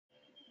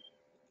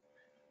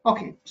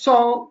Okay,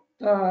 so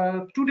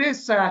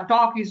today's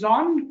talk is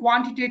on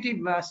quantitative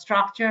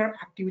structure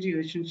activity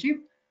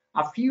relationship,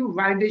 a few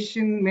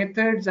validation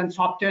methods and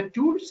software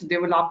tools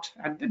developed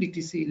at the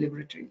DTC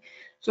laboratory.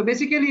 So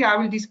basically, I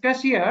will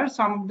discuss here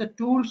some of the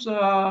tools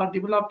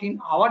developed in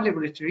our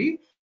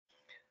laboratory,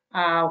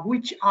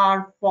 which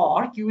are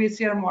for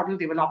QSAR model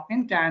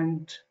development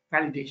and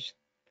validation.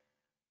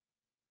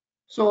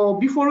 So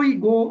before we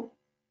go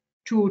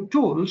to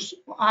tools,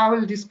 I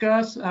will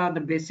discuss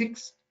the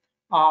basics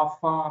of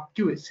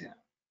QSAR.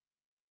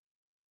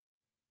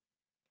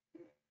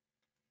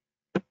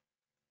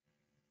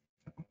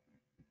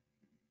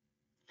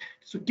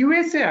 So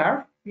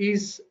QSAR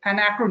is an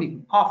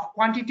acronym of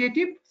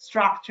Quantitative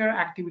Structure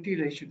Activity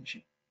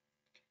Relationship.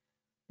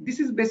 This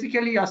is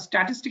basically a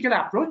statistical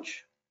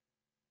approach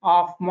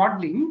of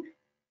modeling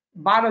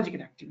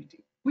biological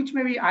activity, which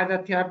may be either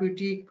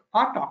therapeutic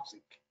or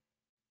toxic,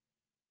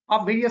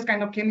 of various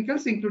kinds of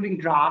chemicals, including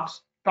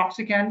drugs,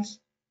 toxicants,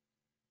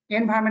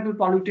 environmental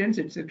pollutants,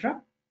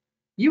 etc.,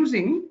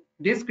 using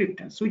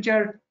descriptors, which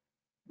are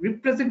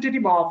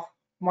representative of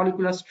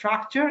molecular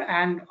structure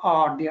and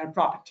or their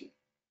property.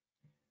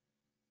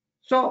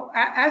 So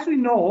as we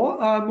know,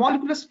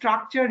 molecular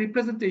structure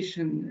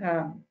representation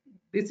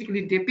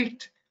basically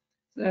depict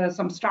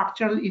some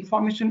structural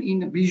information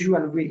in a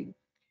visual way.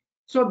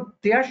 So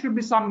there should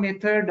be some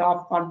method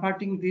of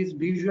converting this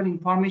visual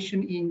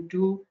information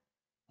into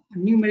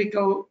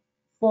numerical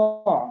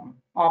form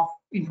of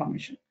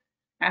information.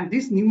 And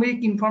this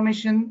numeric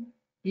information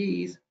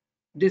is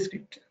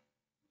descriptor.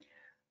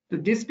 The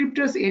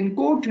descriptors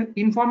encode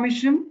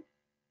information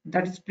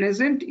that is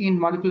present in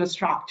molecular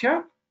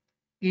structure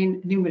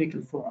in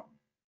numerical form.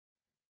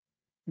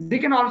 They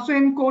can also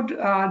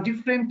encode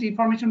different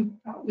information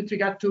with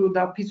regard to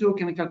the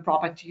physiochemical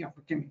property of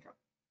a chemical.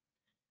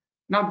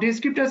 Now,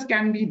 descriptors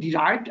can be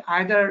derived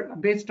either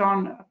based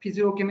on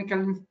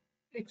physiochemical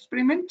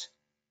experiment,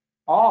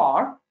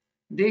 or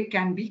they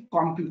can be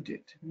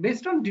computed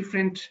based on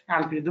different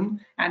algorithm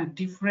and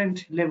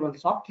different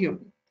levels of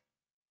theory.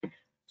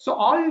 So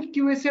all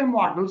QSAR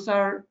models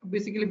are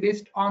basically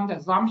based on the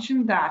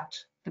assumption that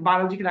the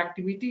biological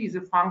activity is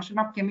a function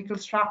of chemical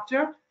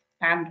structure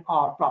and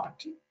or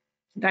property.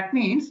 That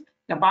means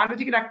the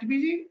biological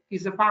activity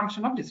is a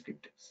function of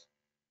descriptors.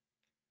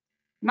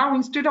 Now,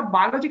 instead of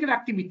biological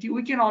activity,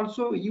 we can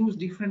also use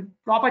different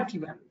property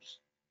values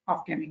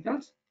of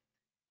chemicals,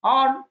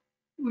 or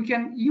we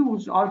can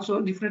use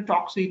also different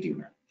toxicity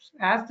values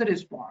as the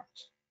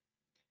response.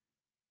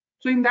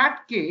 So in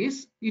that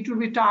case, it will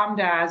be termed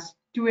as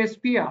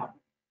QSPR,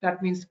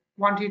 that means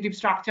quantitative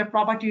structure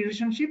property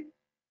relationship,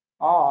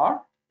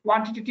 or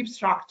quantitative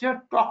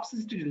structure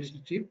toxicity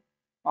relationship,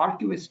 or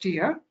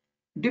QSTR,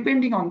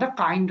 depending on the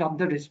kind of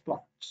the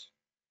response.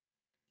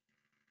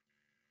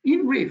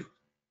 In brief,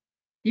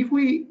 if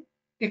we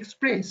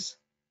express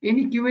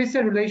any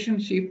QSAR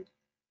relationship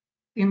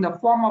in the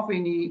form of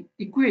any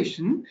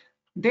equation,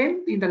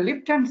 then in the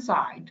left-hand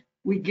side,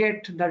 we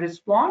get the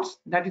response,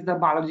 that is the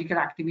biological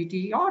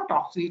activity or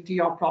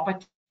toxicity or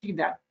property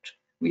that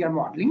we are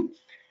modeling.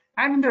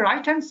 And in the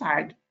right-hand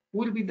side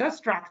will be the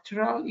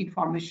structural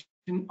information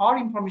or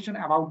information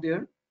about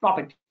their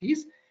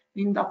properties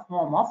in the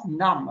form of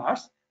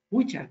numbers,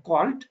 which are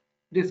called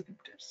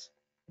descriptors.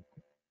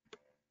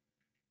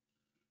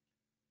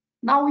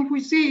 Now, if we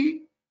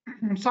see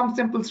some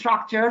simple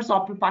structures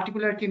of a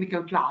particular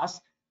chemical class,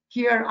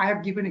 here I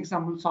have given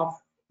examples of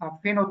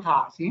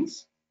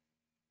phenothiazines.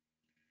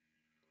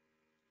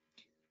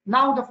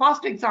 Now, the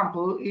first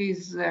example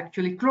is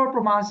actually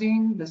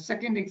chlorpromazine, the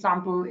second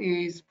example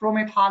is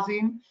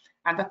promethazine,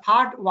 and the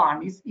third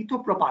one is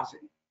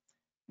ethopropazine.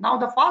 Now,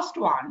 the first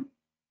one,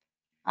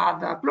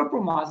 the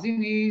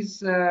chlorpromazine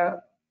is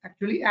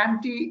actually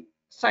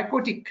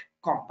antipsychotic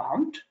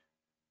compound.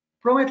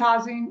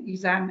 Promethazine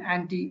is an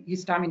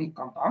antihistaminic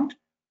compound,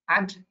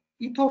 and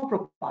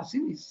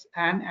ethopropazine is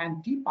an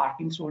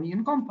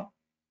anti-Parkinsonian compound.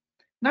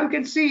 Now you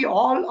can see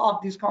all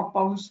of these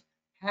compounds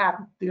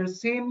have their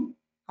same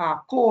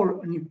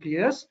core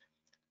nucleus,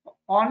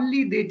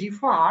 only they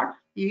differ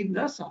in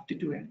the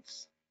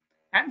substituents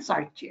and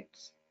side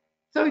chains.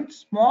 So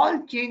it's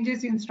small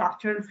changes in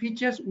structural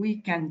features,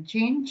 we can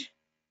change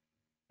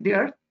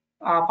their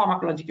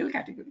pharmacological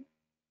category.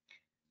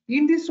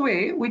 In this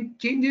way, with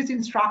changes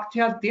in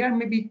structure, there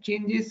may be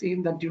changes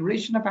in the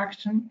duration of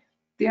action,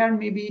 there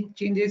may be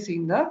changes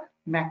in the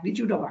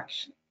magnitude of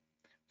action.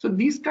 So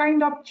these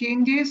kind of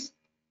changes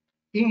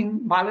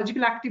in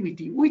biological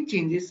activity with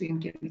changes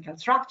in chemical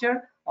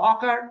structure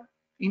occur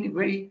in a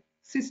very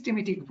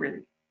systematic way.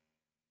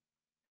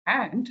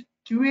 And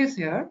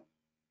QSAR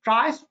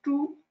tries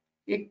to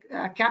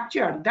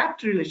capture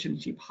that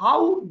relationship,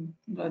 how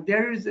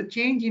there is a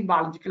change in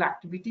biological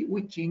activity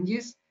with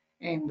changes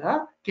in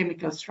the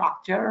chemical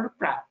structure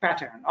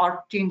pattern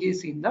or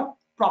changes in the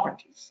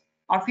properties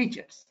or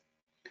features.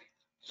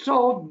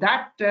 So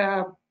that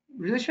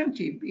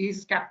relationship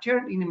is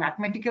captured in a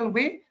mathematical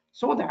way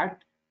so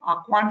that a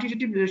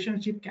quantitative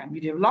relationship can be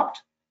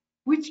developed,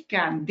 which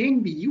can then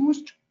be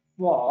used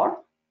for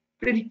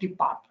predictive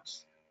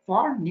purpose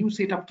for new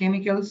set of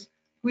chemicals,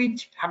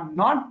 which have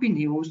not been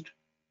used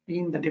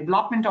in the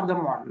development of the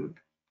model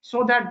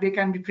so that they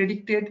can be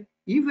predicted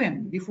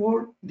even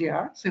before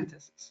their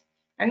synthesis.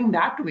 And in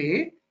that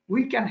way,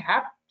 we can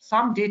have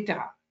some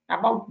data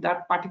about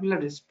that particular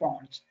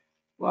response,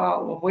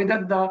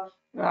 whether the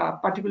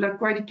particular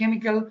query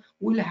chemical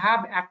will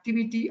have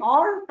activity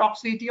or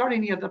toxicity or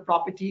any other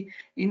property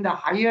in the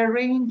higher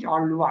range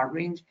or lower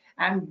range.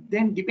 And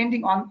then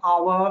depending on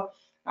our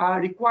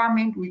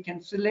requirement, we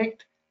can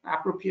select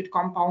appropriate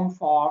compound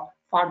for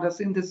further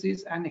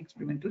synthesis and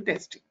experimental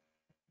testing.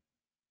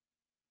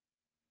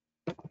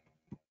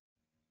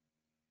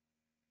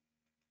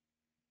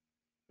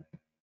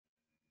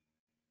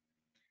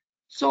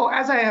 So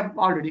as I have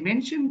already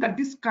mentioned, that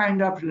this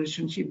kind of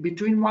relationship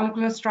between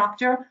molecular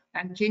structure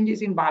and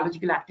changes in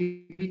biological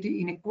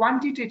activity in a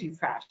quantitative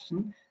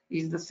fashion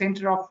is the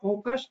center of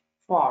focus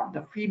for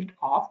the field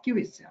of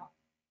QSAR.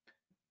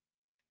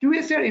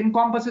 QSAR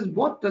encompasses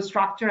both the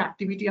structure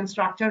activity and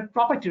structure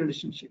property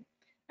relationship,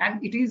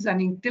 and it is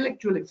an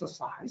intellectual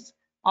exercise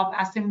of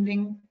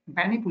assembling,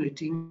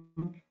 manipulating,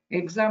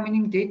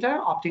 examining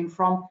data obtained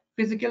from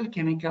physical,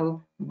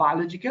 chemical,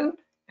 biological,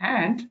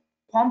 and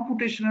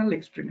computational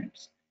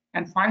experiments.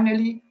 And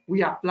finally,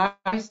 we apply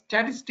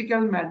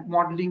statistical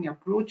modeling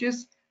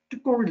approaches to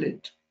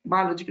correlate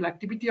biological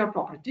activity or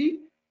property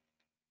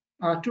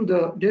to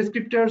the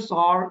descriptors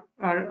or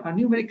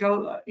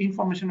numerical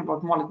information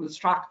about molecular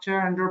structure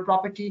and their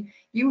property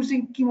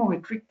using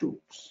chemometric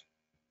tools.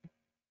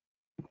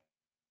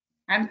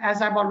 And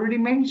as I've already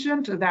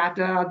mentioned, that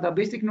the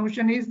basic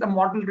notion is the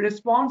model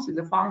response is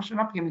a function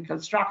of chemical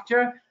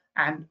structure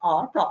and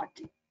or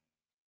property.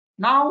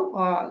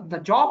 Now, the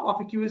job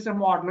of a QSAR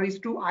modeler is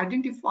to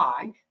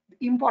identify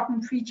the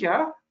important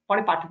feature for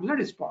a particular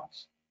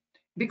response.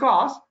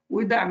 Because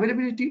with the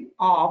availability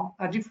of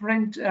a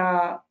different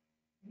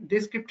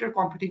descriptor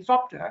computing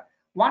software,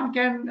 one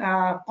can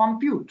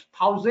compute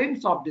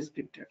thousands of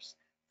descriptors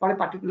for a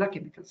particular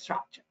chemical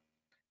structure.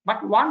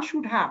 But one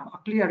should have a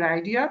clear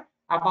idea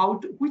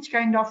about which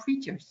kind of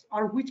features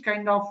or which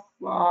kind of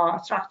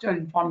structural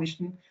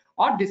information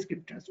or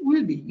descriptors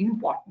will be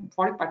important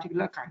for a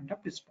particular kind of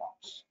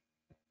response.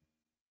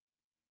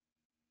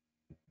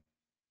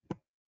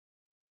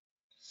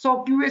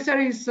 So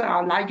QSAR is a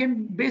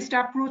ligand-based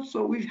approach.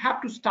 So we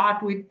have to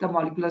start with the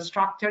molecular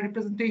structure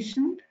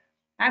representation,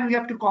 and we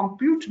have to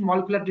compute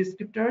molecular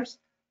descriptors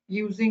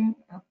using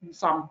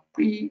some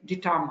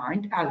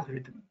predetermined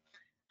algorithm.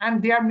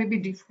 And there may be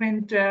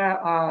different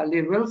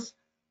levels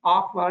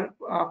of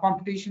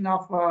computation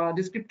of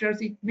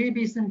descriptors. It may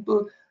be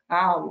simple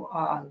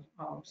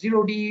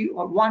 0D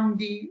or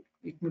 1D,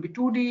 it may be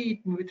 2D,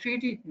 it may be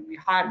 3D, it may be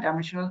higher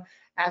dimensional,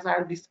 as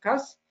I'll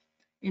discuss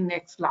in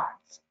next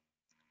slides.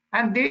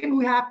 And then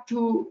we have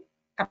to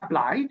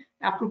apply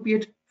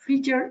appropriate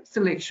feature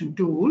selection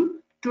tool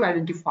to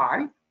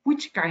identify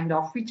which kind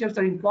of features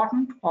are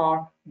important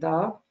for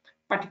the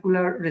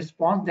particular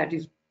response that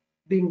is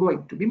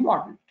going to be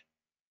modeled.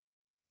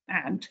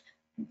 And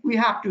we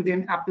have to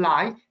then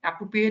apply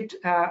appropriate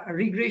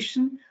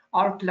regression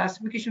or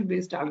classification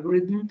based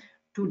algorithm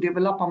to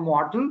develop a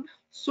model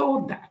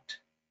so that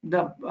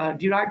the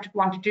derived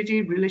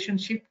quantitative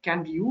relationship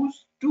can be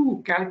used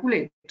to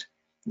calculate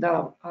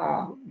the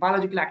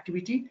biological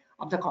activity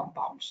of the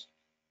compounds.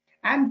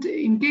 And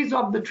in case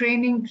of the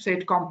training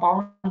set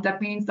compound,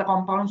 that means the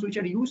compounds which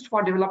are used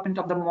for development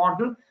of the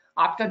model.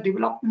 After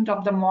development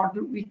of the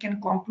model, we can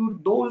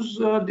compute those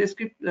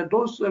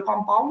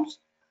compounds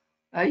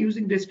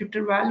using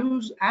descriptor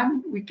values,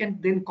 and we can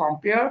then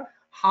compare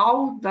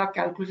how the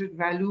calculated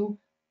values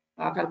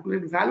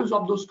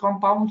of those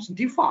compounds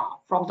differ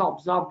from the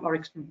observed or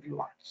experimental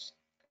ones.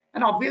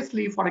 And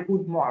obviously, for a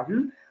good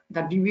model,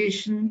 the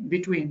deviation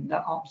between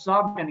the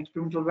observed and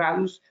experimental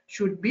values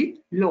should be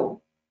low.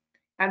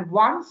 And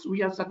once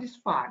we are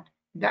satisfied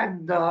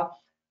that the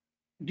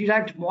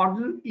derived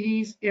model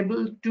is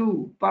able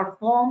to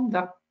perform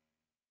the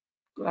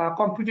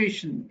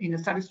computation in a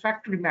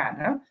satisfactory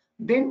manner,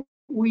 then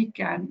we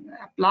can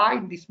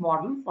apply this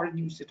model for a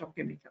new set of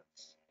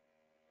chemicals.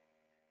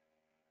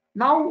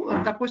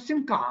 Now the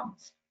question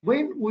comes,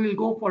 when we will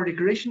go for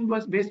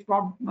regression-based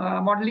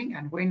modeling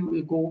and when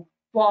we will go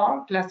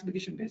for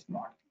classification-based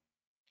modeling.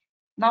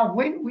 Now,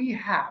 when we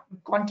have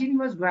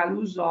continuous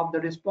values of the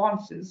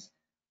responses,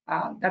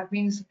 that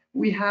means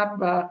we have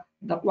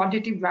the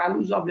quantitative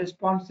values of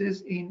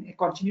responses in a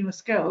continuous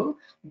scale,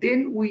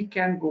 then we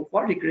can go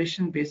for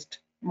regression-based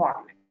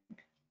modeling.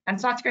 And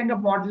such kind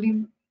of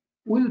modeling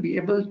will be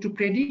able to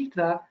predict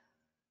the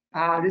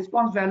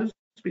response values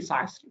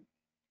precisely.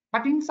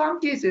 But in some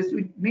cases,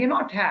 we may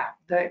not have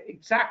the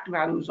exact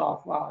values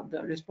of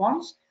the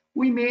response.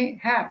 We may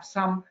have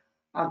some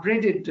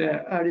graded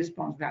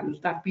response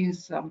values. That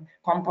means some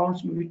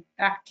compounds may be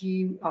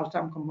active or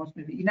some compounds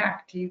may be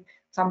inactive.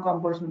 Some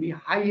compounds may be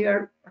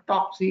higher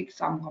toxic,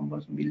 some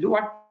compounds may be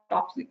lower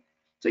toxic.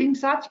 So in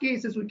such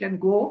cases, we can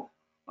go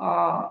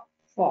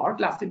for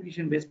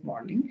classification-based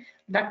modeling.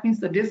 That means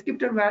the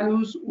descriptor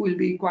values will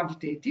be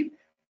quantitative,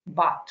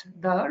 but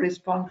the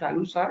response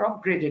values are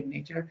of graded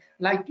nature,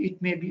 like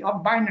it may be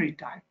of binary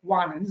type,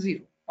 1 and 0.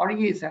 or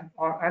yes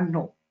and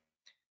no.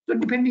 So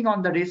depending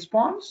on the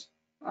response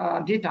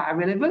data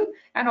available,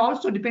 and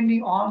also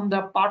depending on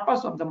the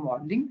purpose of the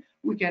modeling,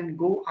 we can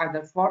go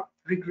either for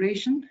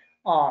regression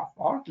or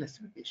for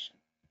classification.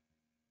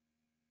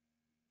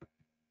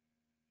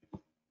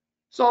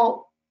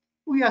 So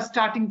we are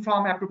starting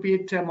from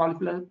appropriate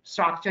molecular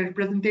structure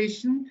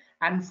representation,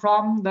 and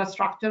from the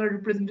structural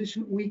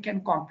representation we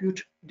can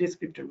compute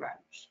descriptor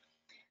values.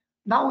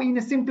 Now, in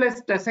the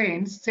simplest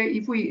sense, say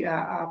if we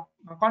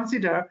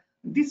consider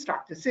this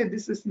structure, say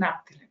this is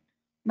naphthalene.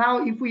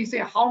 Now, if we say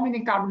how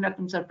many carbon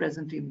atoms are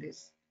present in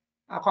this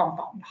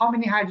compound, how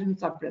many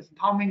hydrogens are present,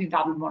 how many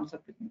double bonds are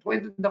present,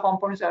 whether the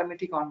compound is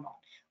aromatic or not,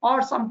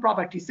 or some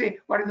property, say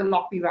what is the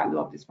log p value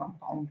of this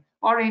compound,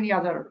 or any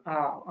other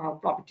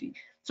property.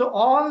 So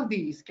all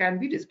these can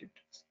be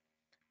descriptors.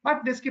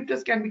 But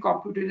descriptors can be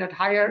computed at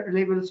higher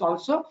levels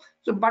also.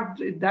 So, but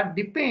that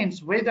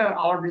depends whether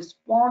our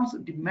response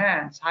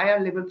demands higher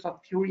levels of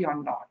theory or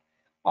not,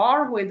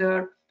 or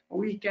whether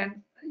we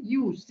can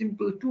use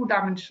simple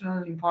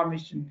two-dimensional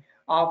information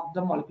of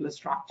the molecular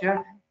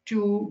structure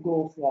to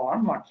go for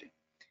modeling.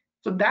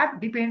 So that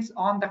depends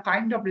on the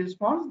kind of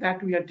response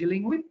that we are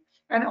dealing with,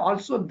 and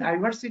also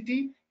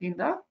diversity in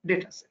the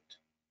data set.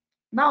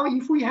 Now,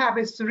 if we have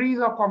a series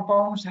of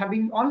compounds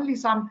having only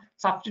some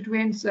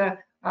substituents,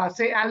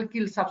 say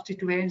alkyl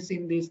substituents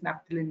in this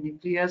naphthalene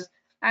nucleus,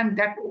 and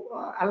that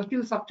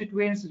alkyl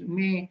substituents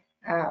may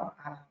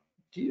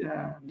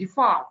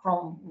differ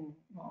from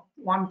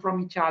one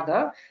from each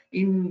other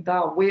in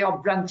the way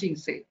of branching,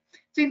 say.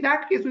 So in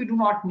that case, we do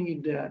not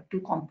need to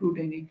compute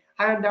any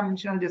higher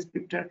dimensional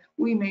descriptor.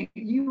 We may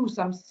use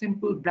some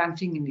simple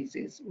branching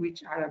indices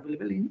which are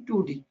available in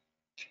 2D.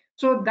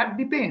 So that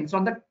depends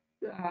on the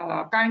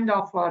kind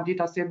of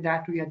data set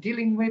that we are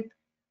dealing with,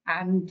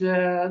 and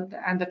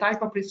the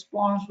type of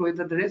response,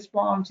 whether the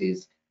response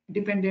is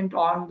dependent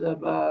on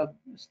the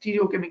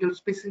stereochemical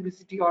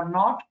specificity or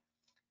not.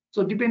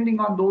 So depending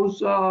on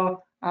those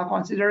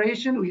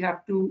consideration, we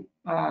have to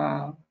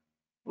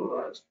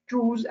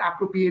choose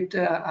appropriate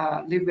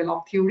level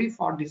of theory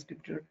for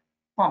descriptor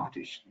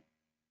computation.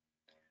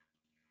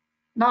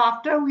 Now,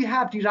 after we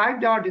have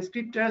derived our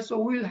descriptors, so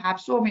we'll have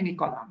so many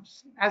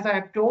columns. As I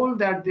have told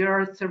that there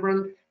are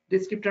several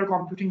descriptor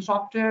computing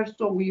software,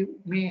 so we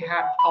may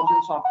have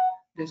thousands of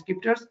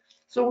descriptors.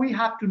 So we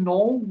have to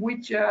know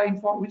which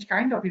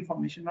kind of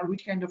information or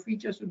which kind of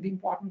features would be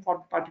important for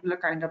a particular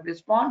kind of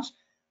response.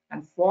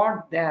 And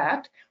for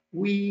that,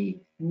 we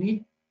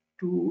need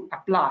to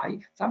apply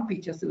some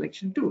feature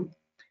selection tool.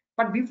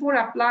 But before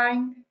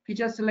applying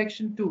feature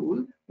selection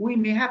tool, we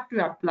may have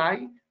to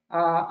apply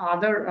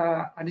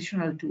other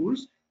additional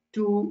tools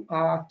to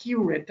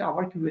curate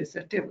our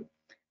QSAR table,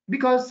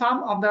 because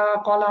some of the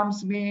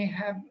columns may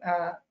have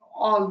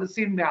all the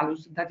same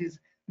values, that is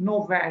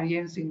no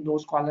variance in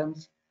those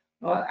columns,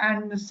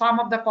 and some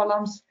of the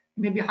columns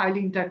may be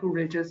highly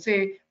intercorrelated.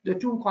 Say the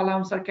two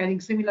columns are carrying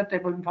similar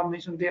type of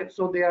information there,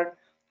 so they are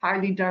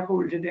highly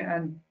intercorrelated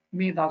and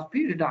may thus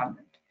be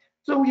redundant.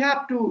 So we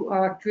have to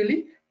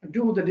actually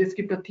do the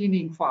descriptor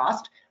thinning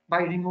first by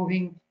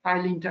removing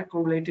highly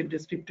intercorrelated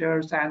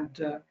descriptors and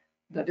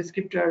the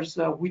descriptors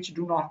which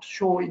do not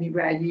show any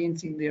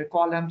variance in their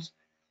columns.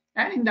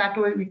 And in that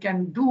way, we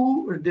can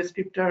do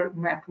descriptor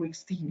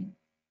matrix thinning.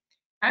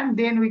 And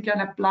then we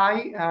can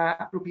apply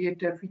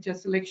appropriate feature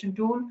selection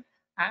tool,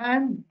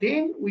 and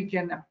then we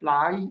can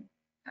apply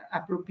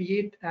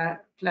appropriate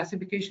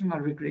classification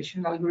or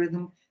regression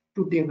algorithm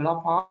to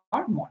develop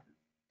our model.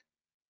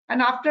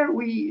 And after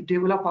we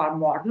develop our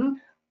model,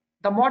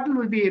 the model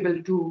will be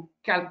able to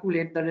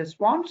calculate the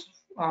response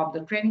of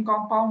the training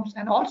compounds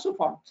and also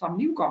for some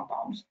new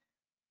compounds,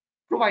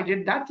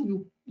 provided that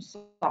you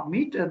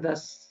submit the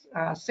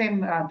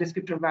same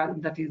descriptor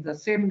value, that is the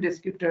same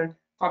descriptor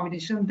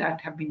combination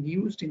that have been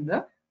used in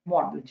the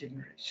model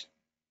generation.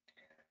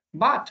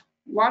 But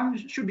one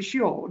should be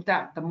sure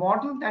that the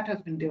model that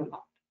has been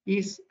developed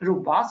is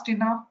robust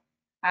enough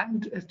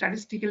and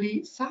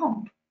statistically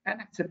sound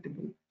and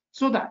acceptable,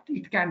 so that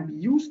it can be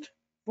used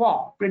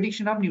for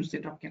prediction of new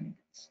set of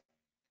chemicals.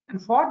 And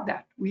for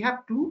that, we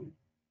have to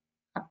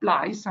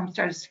apply some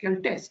statistical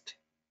test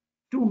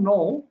to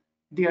know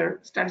their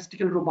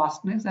statistical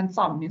robustness and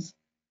soundness.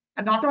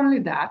 And not only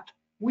that,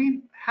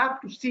 we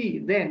have to see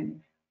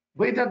then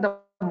whether the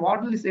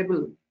model is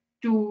able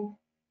to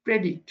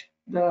predict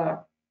the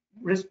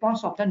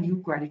response of the new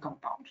query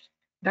compounds.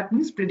 That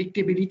means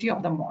predictability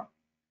of the model.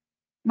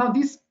 Now,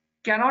 this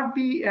cannot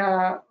be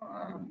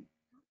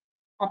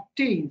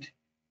obtained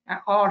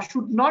or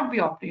should not be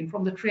obtained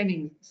from the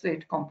training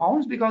set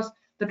compounds, because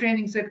the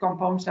training set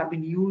compounds have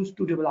been used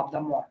to develop the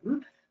model.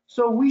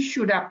 So we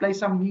should apply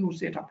some new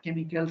set of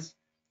chemicals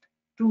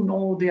to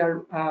know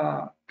their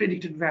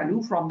predicted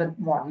value from the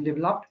model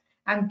developed,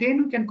 and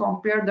then we can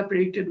compare the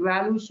predicted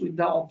values with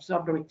the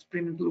observed or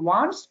experimental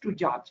ones to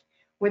judge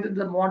whether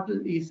the model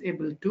is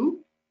able to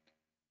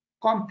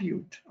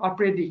compute or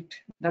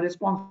predict the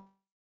response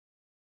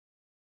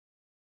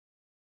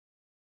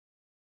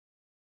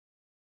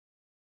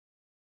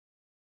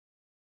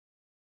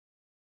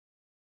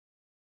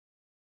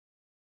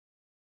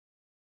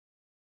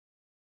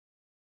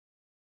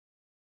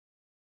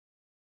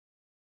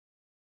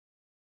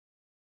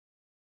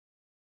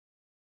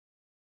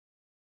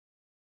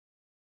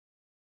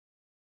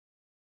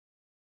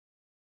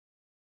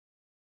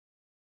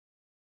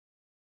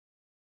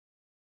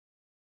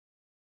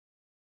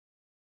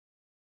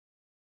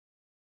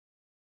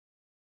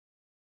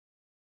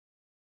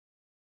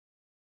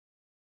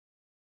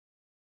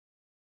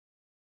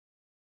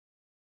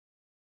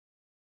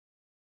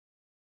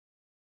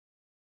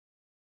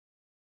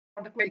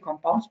for the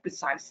compounds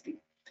precisely.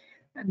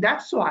 And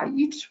that's why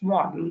each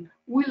model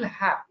will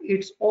have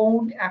its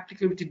own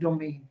applicability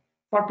domain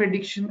for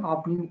prediction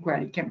of new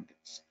query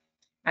chemicals.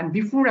 And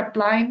before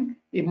applying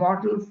a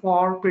model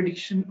for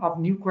prediction of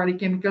new query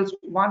chemicals,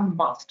 one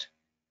must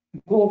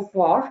go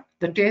for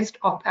the test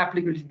of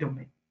applicability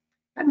domain,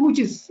 and which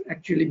is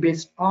actually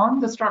based on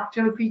the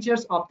structural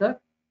features of the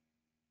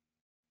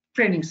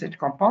training set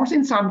compounds.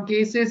 In some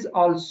cases,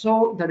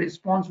 also the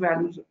response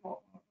values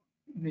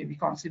may be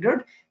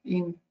considered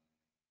in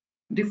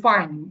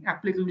defining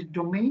applicability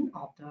domain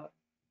of the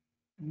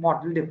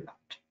model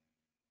developed.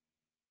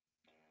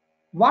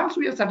 Once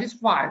we are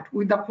satisfied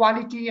with the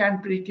quality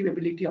and predictive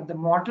ability of the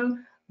model,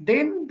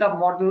 then the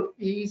model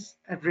is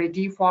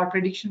ready for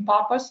prediction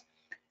purpose.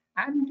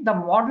 And the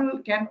model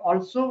can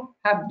also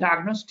have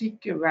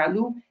diagnostic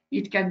value.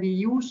 It can be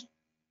used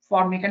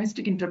for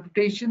mechanistic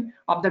interpretation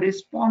of the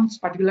response,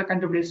 particular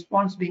kind of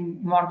response being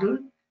modeled.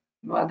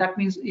 That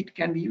means it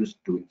can be used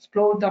to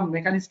explore the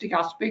mechanistic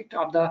aspect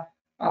of the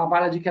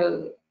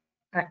biological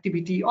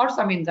activity or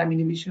some enzyme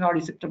inhibition or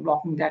receptor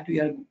blocking that we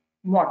are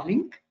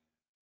modeling.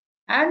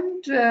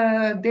 And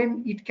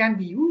then it can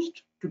be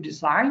used to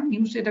design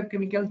new set of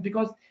chemicals,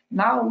 because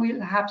now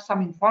we'll have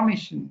some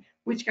information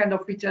which kind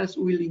of features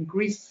will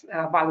increase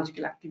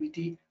biological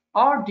activity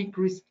or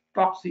decrease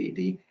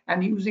toxicity,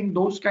 and using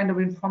those kind of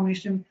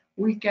information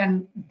we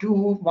can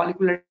do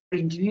molecular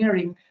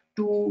engineering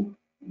to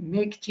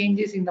make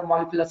changes in the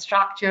molecular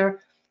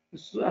structure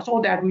so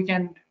that we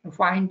can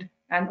find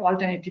an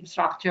alternative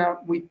structure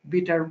with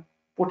better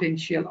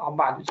potential of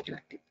biological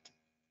activity.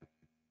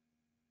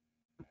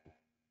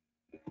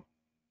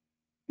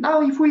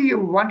 Now, if we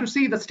want to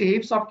see the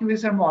steps of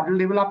QSAR model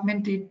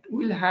development, it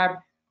will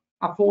have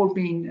four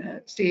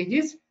main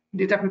stages: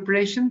 data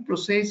preparation,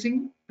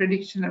 processing,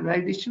 prediction and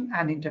validation,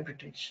 and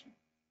interpretation.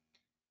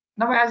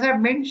 Now, as I've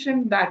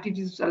mentioned that it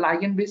is a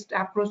ligand-based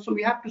approach, so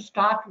we have to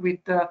start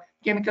with the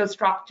chemical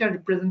structure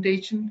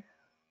representation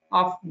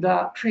of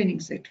the training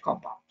set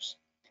compounds.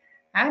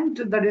 And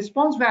the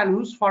response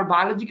values for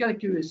biological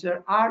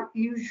QSAR are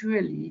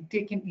usually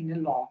taken in a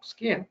log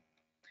scale.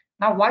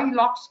 Now, why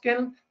log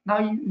scale? Now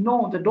you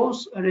know the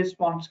dose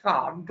response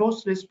curve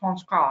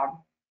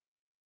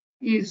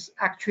is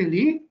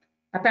actually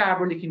a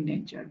parabolic in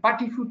nature.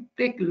 But if you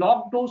take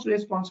log dose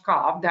response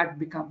curve, that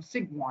becomes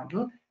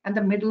sigmoidal, and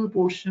the middle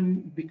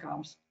portion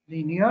becomes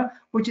linear,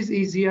 which is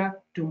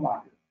easier to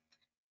model.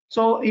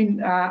 So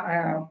in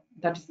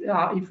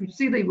if you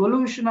see the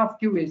evolution of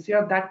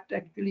QSAR, that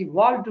actually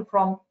evolved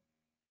from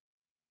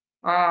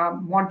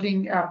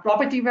modeling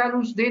property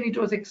values, then it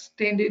was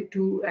extended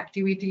to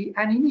activity,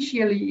 and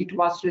initially it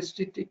was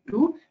restricted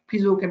to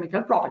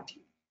physiochemical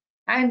property.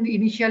 And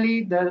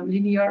initially the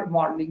linear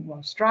modeling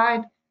was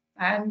tried,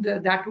 and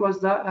that was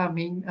the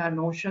main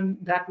notion.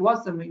 That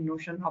was the main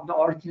notion of the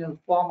original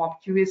form of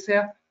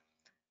QSAR,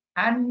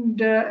 and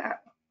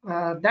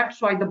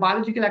that's why the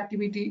biological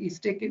activity is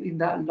taken in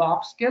the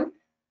log scale.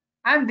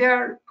 And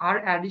there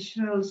are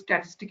additional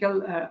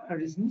statistical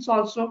reasons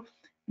also.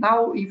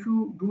 Now, if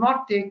you do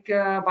not take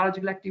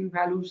biological activity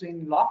values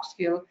in log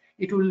scale,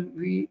 it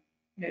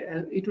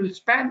will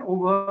span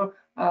over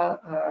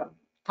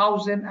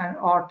 1,000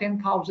 or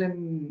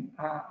 10,000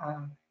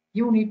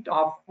 unit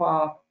of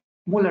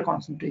molar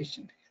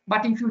concentration.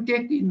 But if you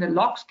take in the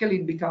log scale,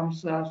 it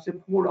becomes say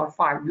 4 or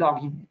 5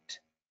 log unit.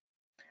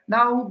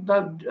 Now,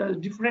 the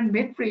different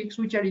metrics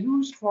which are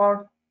used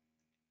for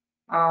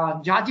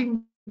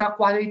judging the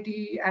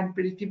quality and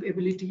predictive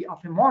ability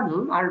of a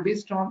model are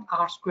based on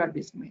R-square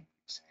based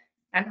metrics.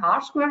 And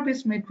R-square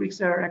based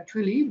metrics are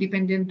actually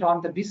dependent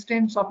on the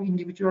distance of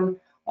individual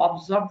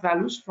observed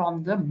values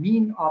from the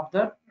mean of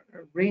the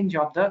range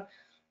of the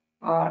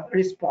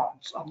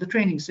response of the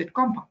training set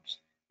compounds.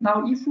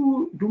 Now, if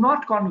you do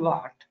not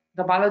convert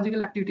the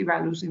biological activity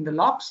values in the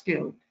log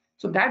scale,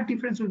 so that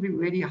difference will be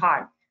very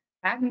high.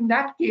 And in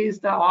that case,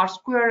 the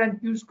R-square and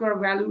Q-square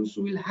values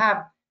will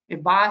have a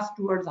bias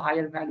towards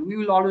higher value. We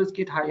will always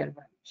get higher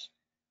values.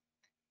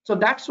 So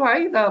that's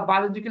why the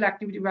biological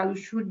activity value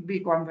should be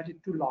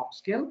converted to log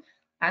scale,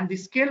 and the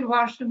scale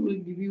version will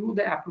give you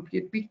the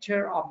appropriate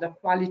picture of the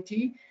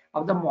quality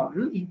of the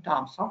model in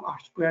terms of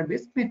R-square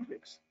based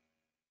metrics.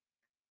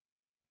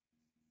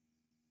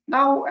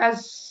 Now,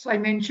 as I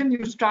mentioned,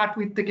 you start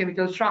with the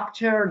chemical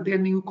structure,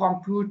 then you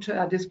compute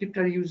a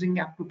descriptor using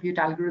appropriate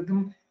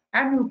algorithm,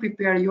 and you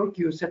prepare your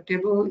QSAR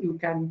table. You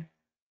can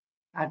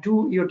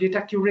do your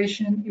data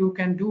curation, you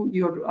can do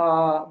your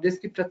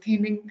descriptor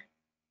theming,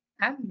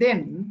 and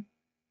then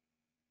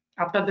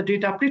after the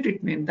data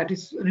pretreatment, that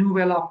is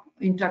removal of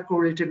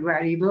intercorrelated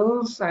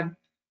variables and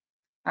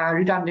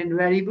redundant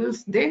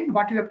variables, then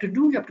what you have to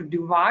do, you have to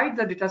divide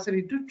the data set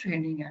into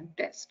training and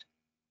test.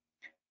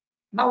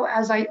 Now,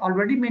 as I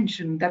already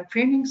mentioned, that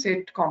training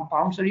set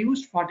compounds are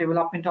used for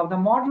development of the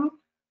model.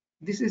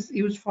 This is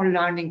used for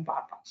learning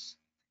purpose.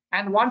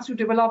 And once you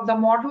develop the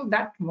model,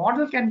 that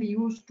model can be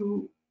used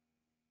to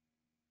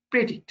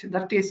predict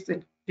the test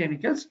set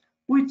chemicals,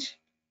 which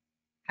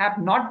have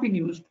not been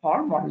used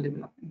for model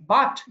development,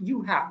 but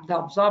you have the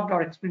observed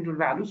or experimental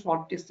values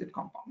for tested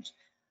compounds.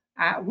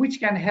 which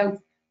can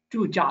help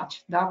to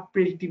judge the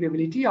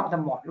predictability of the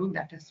model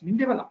that has been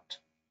developed.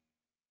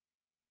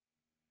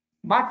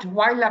 But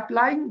while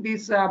applying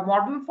this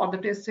model for the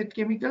test set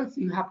chemicals,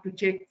 you have to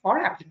check for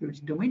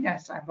applicability domain,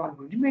 as I've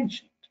already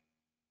mentioned.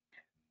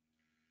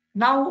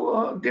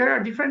 Now, there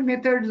are different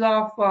methods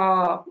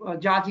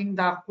of judging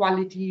the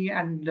quality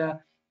and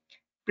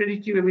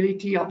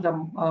predictability of the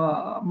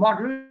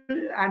model,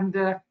 and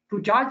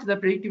to judge the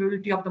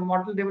predictability of the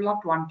model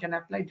developed, one can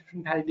apply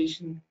different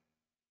validation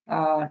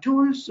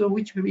tools,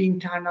 which may be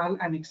internal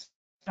and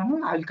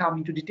external. I'll come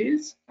into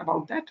details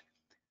about that.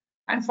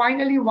 And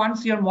finally,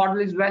 once your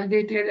model is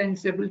validated and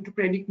is able to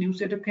predict new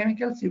set of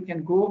chemicals, you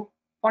can go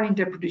for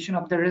interpretation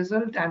of the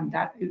result, and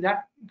that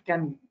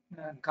can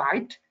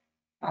guide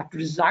to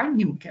design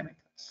new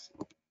chemicals.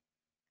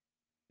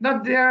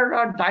 Now, there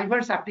are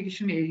diverse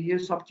application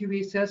areas of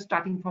QSAR,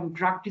 starting from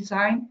drug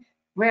design,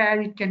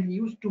 where it can be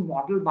used to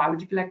model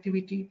biological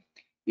activity.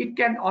 It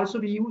can also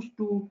be used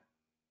to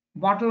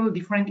model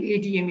different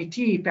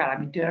ADMET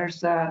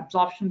parameters,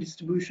 absorption,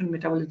 distribution,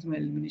 metabolism,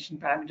 elimination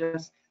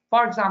parameters.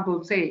 For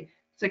example, say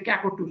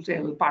Caco2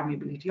 cell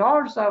permeability,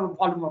 or some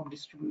volume of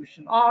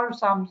distribution, or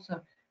some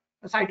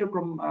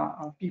cytochrome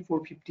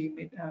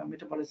P450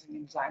 metabolism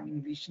enzyme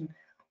inhibition,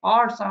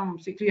 or some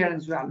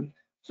clearance value.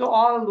 So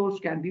all those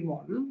can be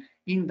modeled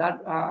in that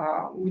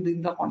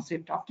within the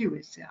concept of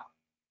QSAR.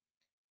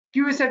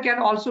 QSAR can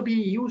also be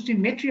used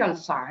in material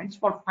science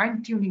for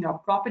fine-tuning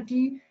of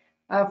property,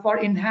 for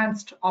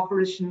enhanced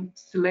operation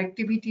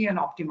selectivity and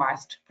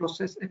optimized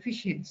process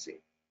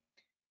efficiency.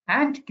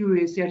 And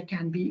QSAR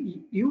can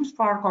be used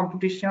for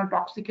computational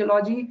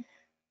toxicology,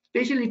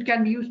 especially it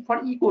can be used for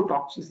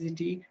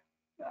ecotoxicity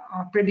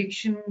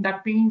prediction,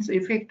 that means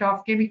effect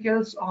of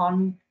chemicals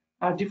on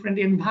different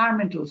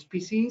environmental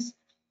species,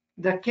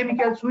 the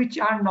chemicals which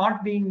are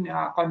not being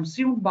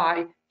consumed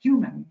by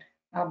human,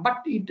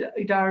 but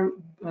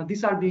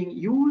these are being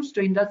used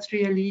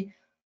industrially,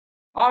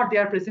 or they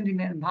are present in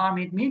the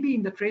environment, maybe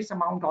in the trace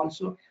amount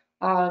also,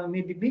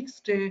 maybe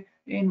mixed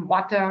in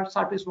water,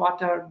 surface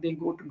water, they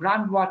go to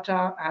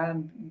groundwater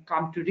and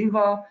come to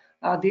river.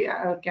 They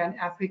can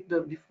affect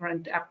the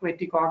different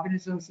aquatic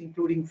organisms,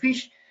 including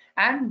fish,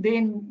 and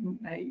then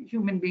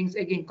human beings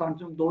again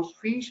consume those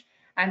fish,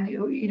 and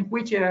in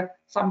which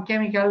some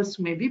chemicals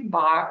may be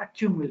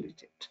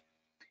bioaccumulated.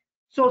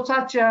 So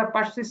such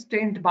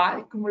persistent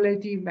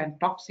bioaccumulative and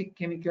toxic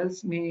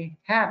chemicals may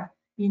have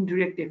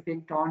indirect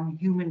effect on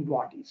human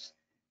bodies,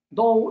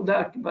 though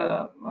the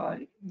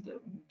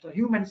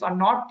humans are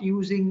not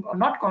using or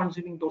not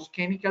consuming those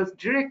chemicals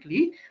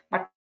directly,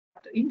 but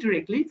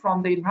indirectly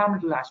from the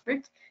environmental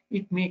aspects,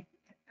 it may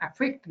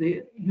affect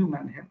the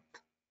human health.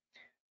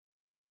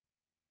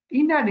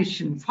 In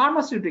addition,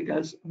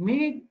 pharmaceuticals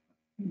may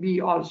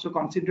be also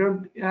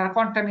considered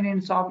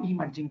contaminants of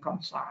emerging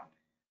concern.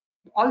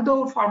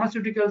 Although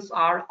pharmaceuticals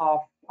are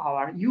of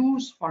our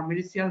use for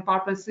medicinal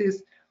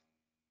purposes,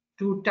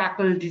 to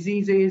tackle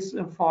diseases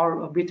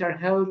for better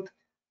health,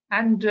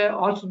 and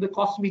also the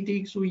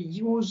cosmetics we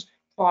use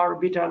for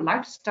better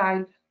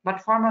lifestyle,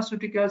 but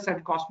pharmaceuticals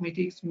and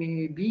cosmetics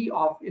may be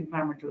of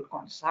environmental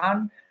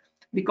concern,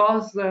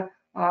 because the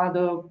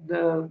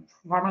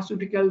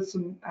pharmaceuticals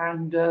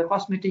and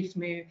cosmetics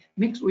may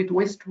mix with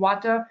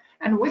wastewater,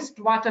 and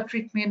wastewater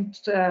treatment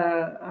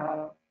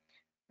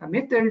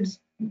methods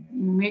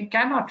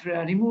cannot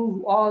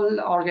remove all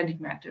organic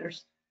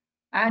matters,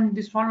 and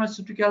this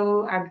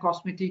pharmaceutical and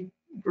cosmetic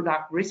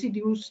product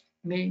residues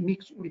may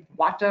mix with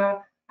water,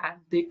 and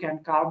they can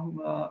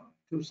come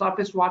to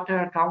surface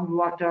water,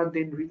 groundwater,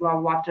 then river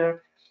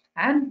water,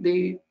 and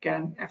they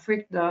can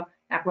affect the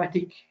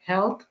aquatic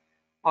health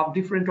of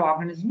different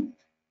organisms,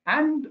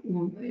 and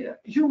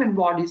human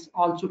bodies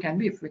also can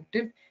be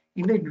affected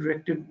in the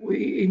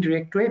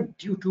indirect way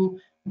due to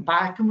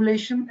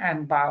bioaccumulation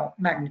and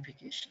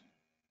biomagnification.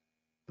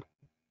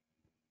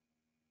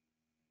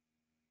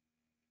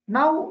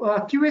 Now,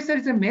 QSAR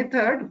is a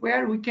method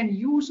where we can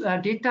use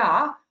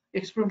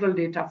experimental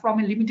data from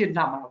a limited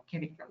number of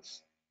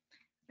chemicals.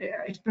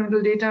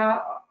 Experimental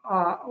data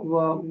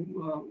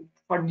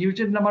for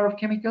limited number of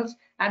chemicals,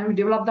 and we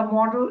develop the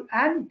model,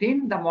 and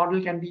then the model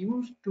can be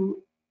used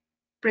to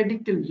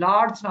predict a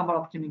large number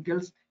of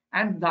chemicals,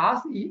 and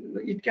thus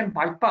it can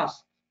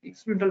bypass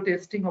experimental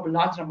testing of a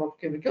large number of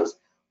chemicals.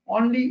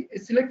 Only a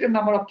selected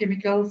number of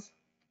chemicals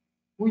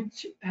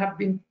which have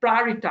been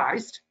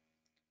prioritized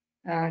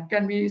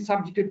can be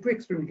subjected to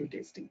experimental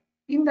testing.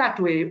 In that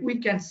way, we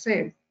can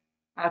save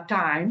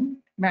time,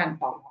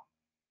 manpower,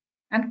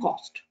 and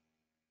cost.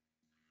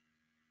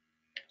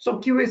 So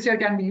QSAR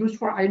can be used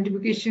for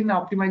identification,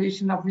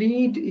 optimization of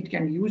lead. It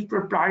can be used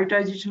for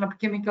prioritization of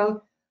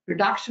chemical,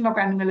 reduction of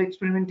animal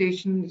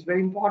experimentation is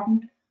very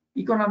important,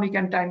 economic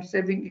and time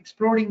saving,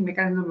 exploring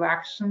mechanism of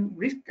action,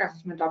 risk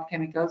assessment of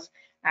chemicals,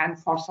 and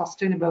for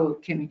sustainable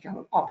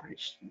chemical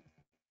operation.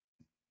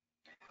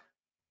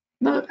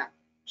 Now,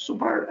 so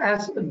far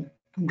as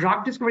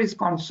drug discovery is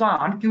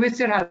concerned,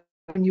 QSAR has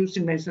been used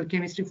in medicinal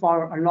chemistry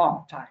for a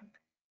long time.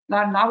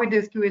 Now,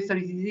 nowadays,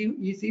 QSAR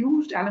is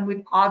used along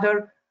with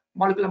other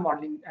molecular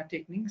modeling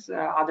techniques,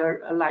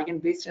 other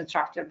ligand-based and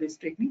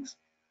structure-based techniques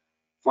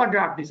for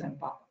drug design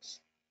purpose.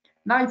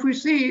 Now, if we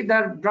see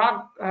the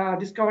drug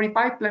discovery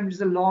pipeline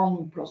is a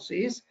long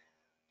process.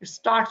 It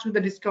starts with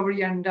the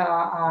discovery and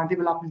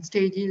development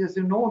stages. As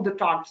you know, the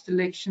target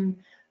selection,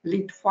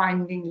 lead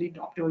finding, lead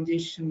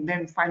optimization,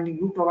 then finding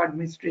route of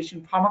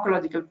administration,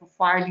 pharmacological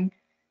profiling.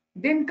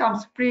 Then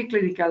comes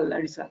preclinical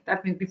research.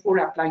 That means before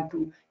applying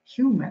to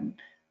human.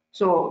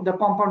 So the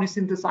compound is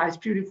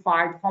synthesized,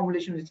 purified,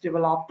 formulation is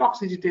developed,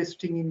 toxicity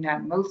testing in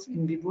animals,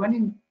 in vivo and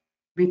in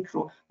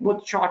vitro,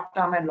 both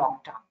short-term and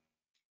long-term.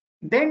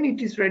 Then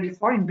it is ready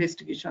for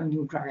investigation,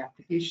 new drug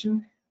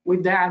application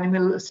with the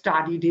animal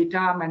study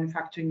data,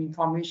 manufacturing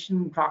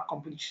information, drug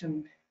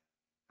completion,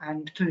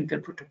 and clinical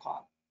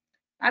protocol.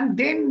 And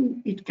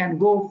then it can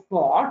go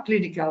for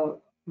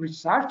clinical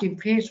research in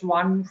phase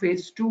 1,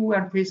 phase 2,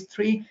 and phase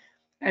 3,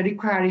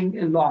 requiring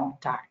a long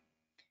time.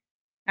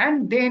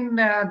 And then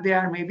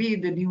there may be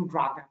the new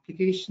drug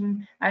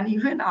application, and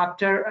even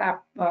after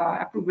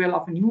approval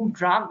of a new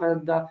drug,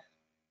 the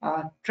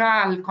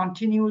trial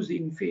continues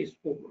in phase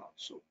 4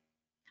 also.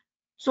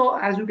 So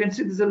as you can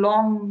see, this is a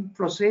long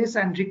process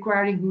and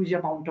requiring huge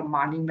amount of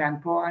money,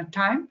 manpower, and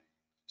time.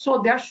 So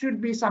there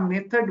should be some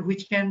method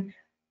which can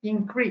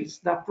increase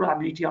the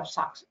probability of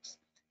success.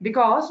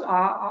 Because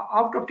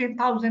out of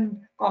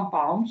 10,000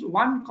 compounds,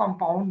 one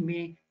compound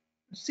may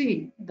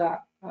see the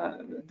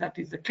that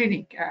is the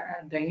clinic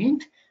at the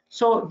end.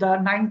 So the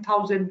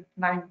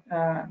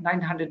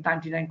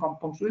 9,999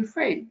 compounds will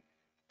fail.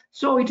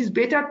 So it is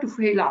better to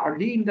fail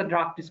early in the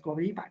drug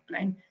discovery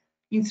pipeline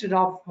instead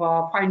of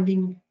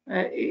finding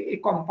a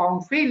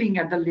compound failing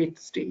at the late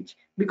stage,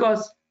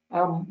 because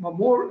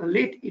more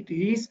late it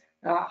is,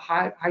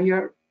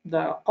 higher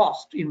the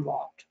cost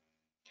involved.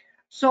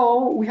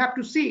 So we have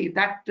to see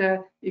that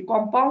a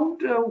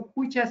compound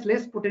which has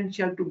less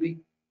potential to be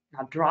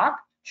a drug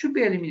should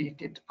be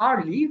eliminated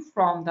early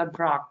from the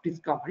drug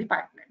discovery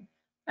pipeline.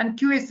 And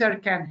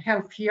QSAR can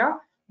help here,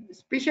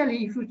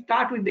 especially if you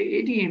start with the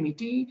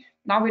ADMET.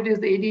 Nowadays,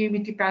 the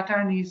ADMET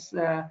pattern is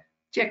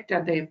checked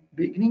at the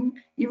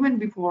beginning, even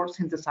before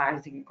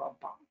synthesizing a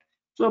compound.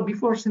 So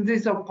before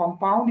synthesis of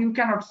compound, you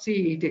cannot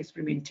see it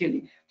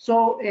experimentally.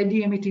 So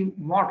ADMET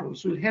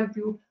models will help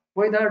you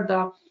whether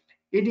the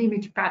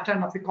ADMET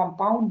pattern of a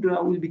compound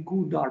will be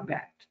good or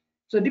bad.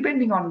 So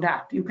depending on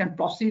that, you can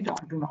proceed or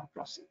do not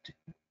proceed.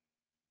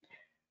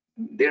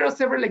 There are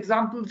several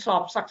examples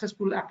of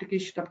successful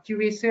application of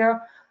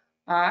QSAR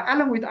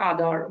along with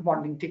other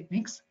bonding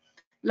techniques,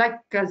 like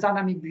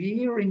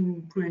zanamivir in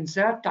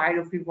influenza,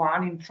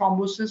 tyrosine in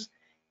thrombosis,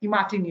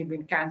 imatinib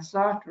in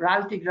cancer,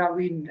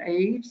 raltegravir in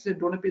AIDS,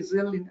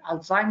 donepezil in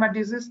Alzheimer's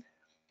disease,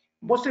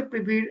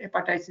 boceprevir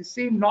hepatitis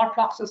C,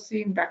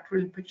 norfloxacin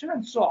bacterial infection,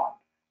 and so on.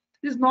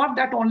 It is not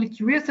that only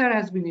QSAR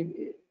has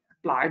been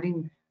applied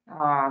in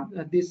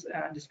this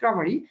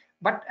discovery,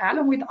 but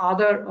along with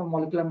other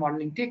molecular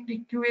modeling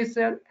technique,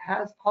 QSAR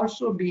has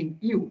also been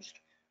used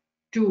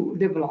to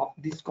develop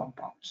these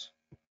compounds.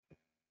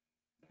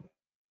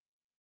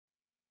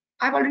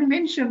 I've already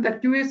mentioned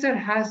that QSAR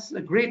has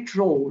a great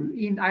role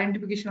in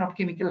identification of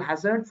chemical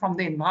hazard from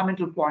the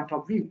environmental point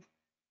of view,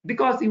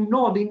 because you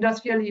know, the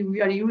industrially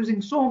we are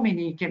using so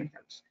many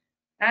chemicals,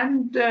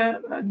 and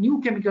new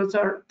chemicals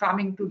are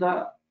coming to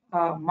the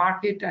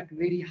market at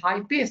very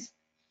high pace,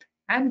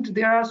 and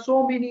there are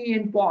so many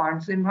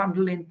endpoints,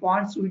 environmental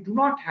endpoints. We do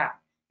not have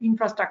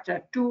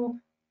infrastructure to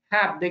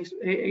have the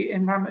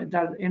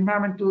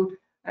environmental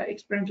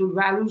experimental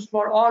values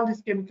for all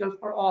these chemicals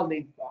for all the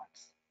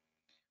endpoints.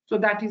 So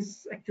that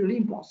is actually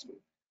impossible.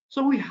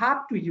 So we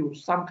have to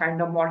use some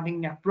kind of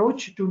modeling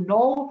approach to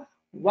know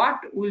what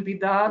will be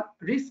the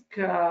risk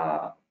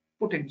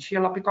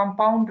potential of a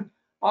compound,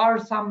 or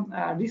some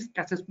risk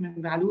assessment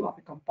value of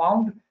a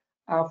compound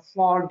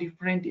for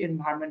different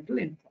environmental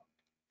endpoints.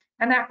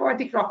 And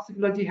aquatic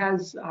toxicology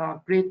has a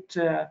great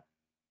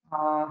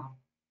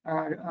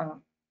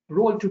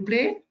role to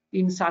play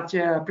in such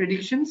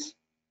predictions.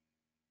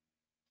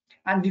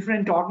 And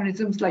different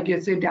organisms, like I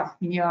say,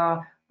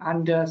 Daphnia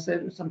and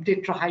some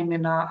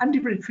tetrahymena and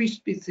different fish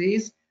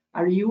species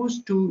are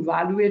used to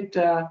evaluate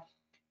the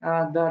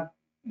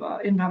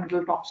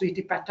environmental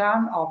toxicity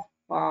pattern of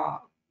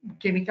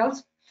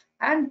chemicals,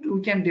 and we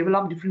can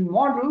develop different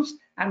models,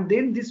 and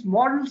then these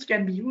models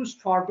can be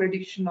used for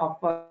prediction of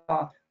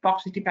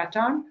toxicity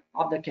pattern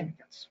of the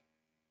chemicals,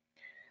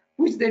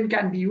 which then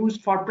can be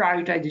used for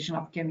prioritization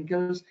of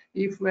chemicals.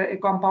 If a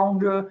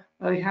compound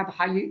have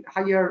higher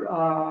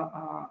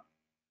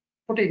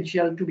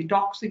potential to be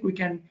toxic, we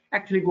can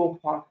actually go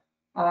for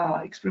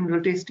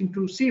experimental testing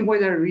to see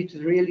whether it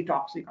is really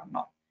toxic or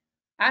not.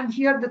 And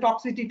here the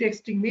toxicity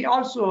testing may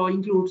also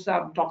include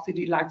some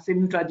toxicity like say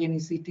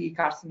mutagenicity,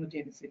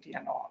 carcinogenicity,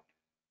 and all.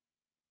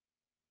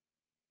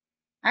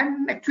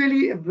 And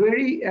actually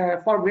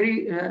for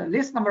very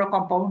less number of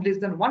compounds, less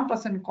than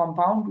 1%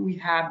 compound, we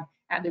have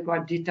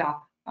adequate data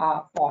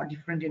for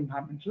different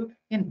environmental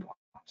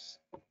endpoints.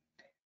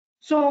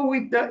 So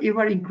with the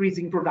ever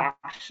increasing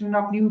production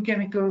of new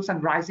chemicals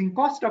and rising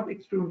cost of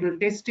experimental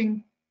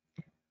testing,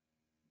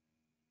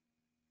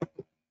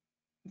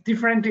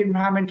 different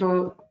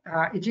environmental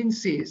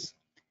agencies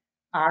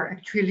are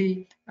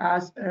actually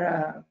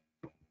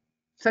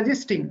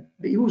suggesting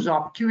the use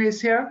of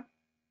QSAR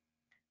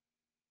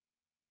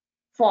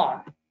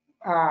for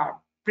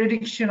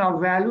prediction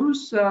of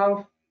values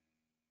of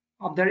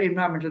their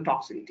environmental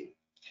toxicity.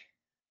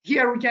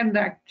 Here we can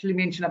actually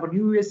mention about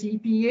US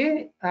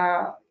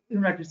EPA,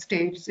 United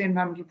States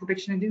Environmental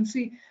Protection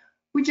Agency,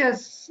 which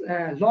has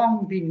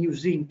long been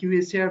using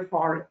QSAR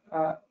for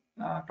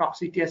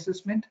toxicity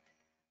assessment,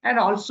 and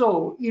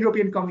also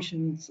European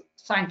Commission's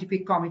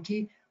Scientific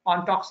Committee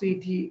on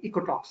Toxicity,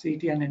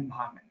 Ecotoxicity and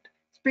Environment,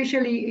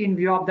 especially in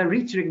view of the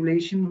REACH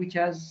regulation, which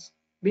has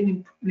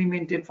been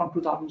implemented from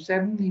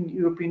 2007 in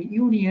European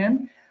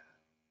Union.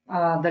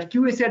 The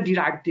QSAR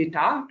derived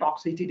data,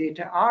 toxicity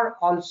data, are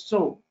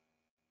also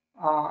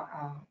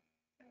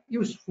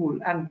useful,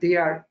 and they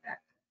are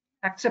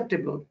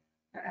acceptable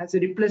as a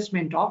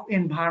replacement of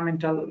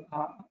environmental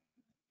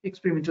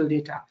experimental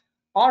data,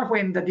 or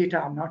when the data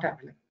are not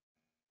available.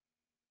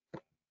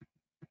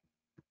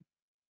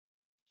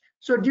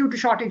 So due to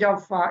shortage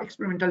of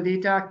experimental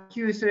data,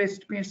 QSAR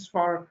estimates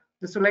for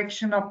the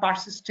selection of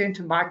persistent,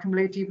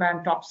 bioaccumulative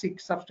and toxic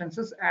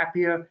substances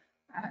appear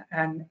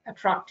an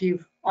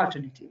attractive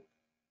alternative.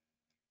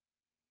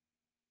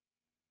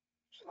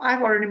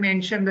 I've already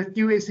mentioned that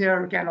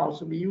QSAR can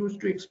also be used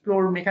to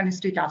explore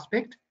mechanistic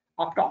aspect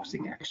of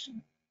toxic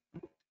action.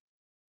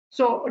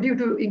 So due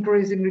to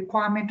increasing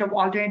requirement of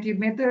alternative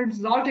methods,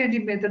 the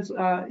alternative methods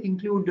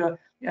include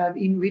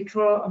in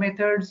vitro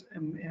methods,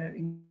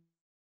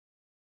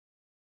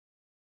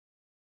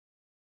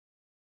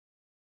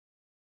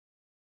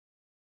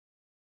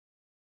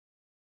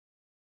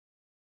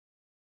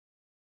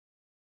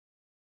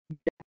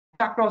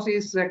 across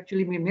is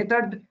actually a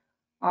method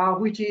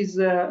which is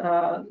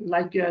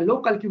like a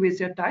local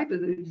QSAR type.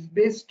 It is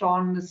based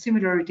on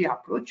similarity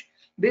approach,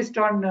 based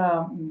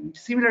on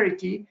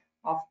similarity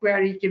of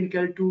query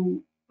chemical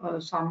to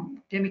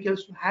some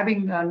chemicals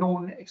having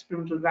known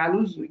experimental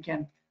values. We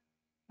can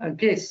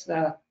guess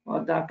the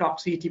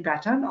toxicity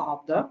pattern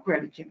of the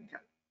query chemical.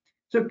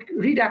 So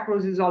read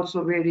approach is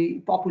also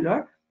very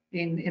popular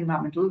in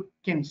environmental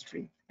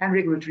chemistry and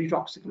regulatory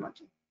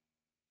toxicology.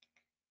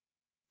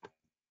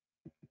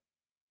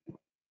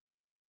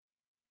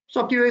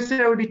 So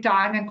QSAR will be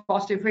time and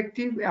cost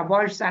effective,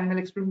 avoids animal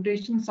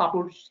experimentation,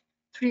 supports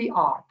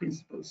 3R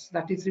principles,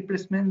 that is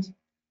replacement,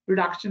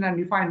 reduction and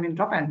refinement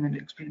of animal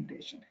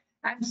experimentation,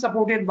 and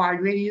supported by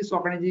various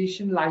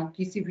organizations like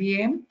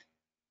ECVM,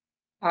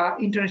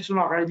 International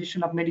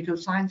Organization of Medical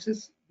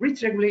Sciences,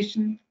 REACH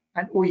regulation,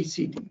 and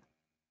OECD.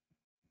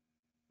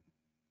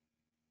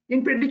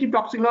 In predictive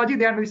toxicology,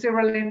 there may be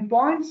several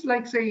endpoints,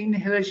 like say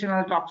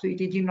inhalational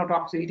toxicity,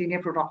 genotoxicity,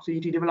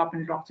 nephrotoxicity,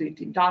 developmental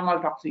toxicity,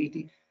 dermal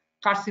toxicity,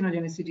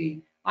 carcinogenicity,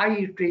 eye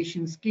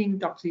irritation, skin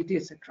toxicity,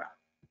 etc.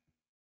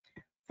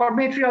 For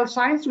material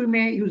science, we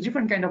may use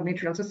different kind of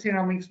materials,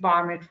 ceramics,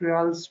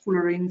 biomaterials,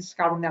 fullerenes,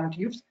 carbon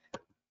nanotubes,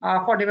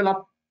 for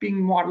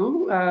developing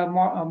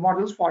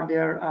models for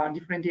their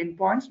different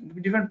endpoints,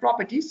 different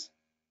properties.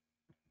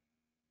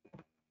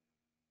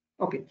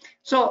 Okay,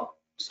 so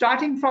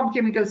starting from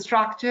chemical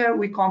structure,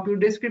 we compute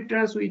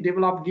descriptors, we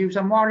develop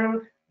diffusion model,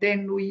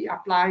 then we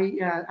apply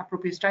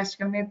appropriate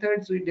statistical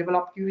methods, we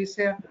develop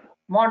QSAR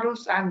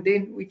models, and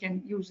then we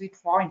can use it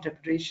for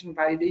interpretation,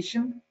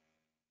 validation,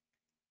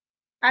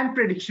 and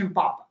prediction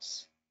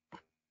purpose.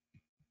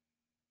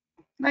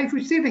 Now, if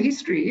we see the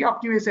history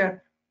of QSAR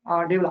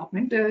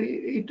development,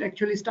 it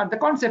actually the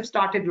concept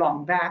started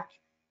long back,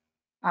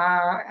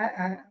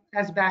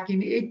 as back in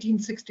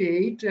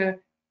 1868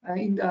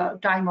 in the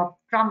time of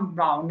Crum,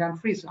 Brown, and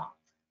Fraser.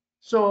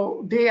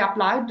 So they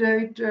applied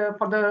it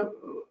for the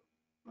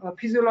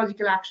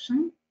physiological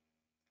action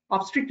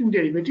of strict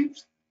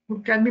derivatives,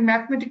 which can be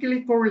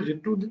mathematically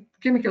correlated to the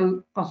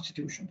chemical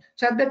constitution.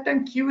 So at that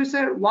time,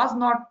 QSAR was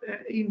not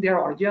in their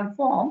original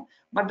form,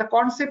 but the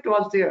concept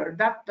was there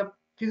that the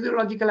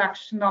physiological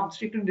action of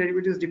strict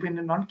derivatives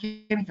dependent on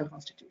chemical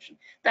constitution.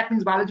 That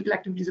means biological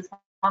activity is a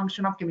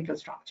function of chemical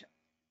structure.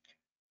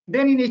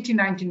 Then in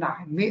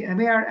 1899,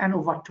 Mayer and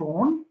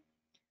Overton,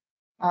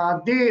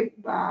 they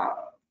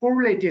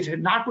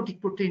correlated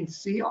narcotic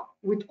potency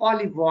with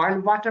olive oil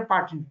water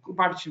partition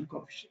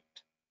coefficient.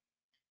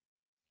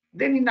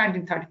 Then in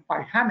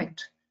 1935,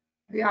 Hammett,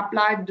 we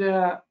applied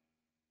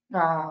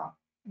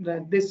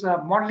this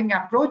modeling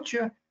approach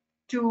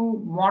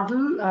to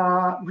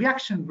model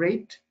reaction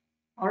rate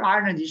or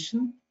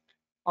ionization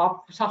of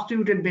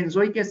substituted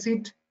benzoic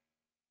acid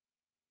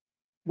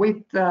with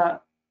the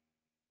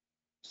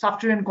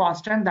substituent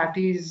constant, that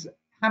is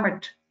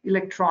Hammett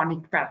electronic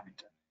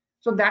parameter.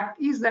 So that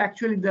is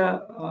actually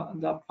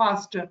the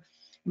first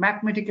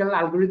mathematical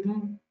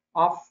algorithm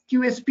of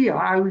QSPR.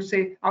 I would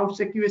say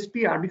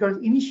QSPR because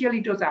initially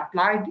it was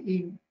applied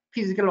in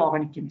physical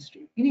organic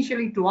chemistry.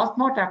 Initially it was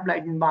not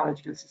applied in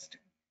biological system.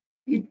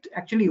 It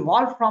actually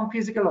evolved from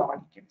physical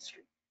organic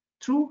chemistry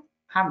through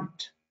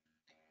Hammett,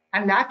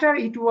 and later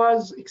it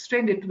was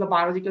extended to the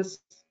biological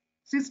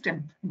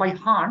system by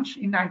Hansch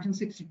in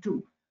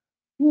 1962,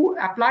 who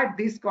applied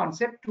this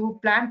concept to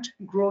plant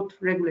growth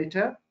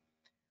regulator,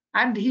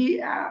 and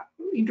he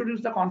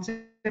introduced the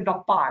concept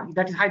of pi,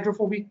 that is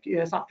hydrophobic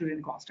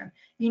subterranean constant,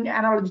 in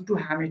analogy to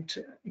Hammett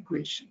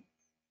equation.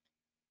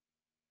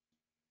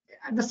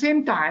 At the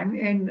same time,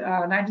 in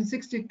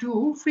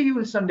 1962, Free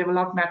Wilson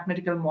developed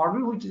mathematical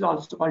model, which is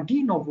also called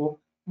de novo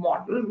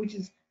model, which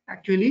is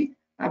actually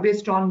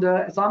based on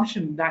the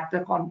assumption that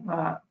the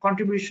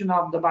contribution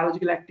of the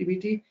biological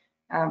activity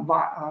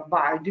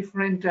by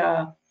different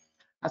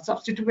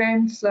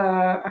substituents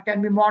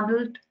can be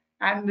modeled,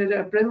 and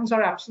the presence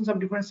or absence of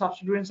different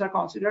substituents are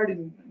considered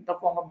in the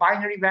form of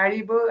binary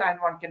variable, and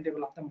one can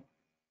develop them.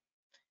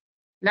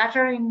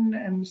 Later in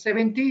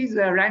 70s,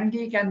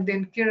 Randick and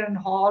then Kieran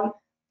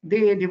Hall,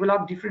 they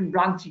developed different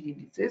branching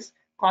indices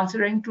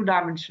considering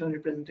two-dimensional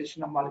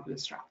representation of molecular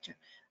structure,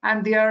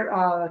 and their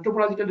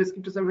topological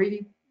descriptors are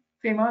very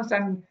famous,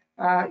 and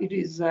it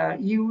is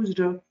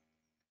used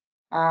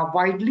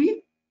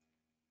widely.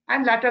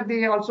 And later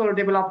they also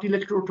developed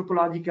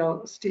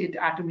electrotopological state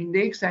atom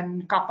index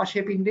and kappa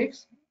shape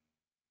index.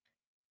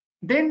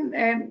 Then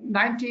in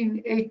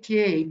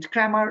 1988,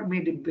 Kramer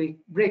made a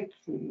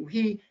breakthrough.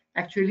 He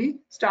actually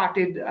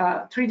started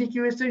 3D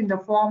QSAR in the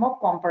form of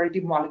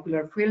comparative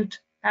molecular field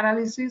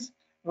analysis,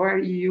 where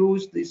he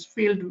used these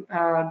field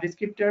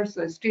descriptors,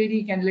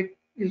 static and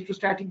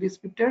electrostatic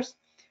descriptors,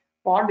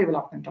 for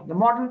development of the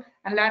model.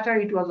 And later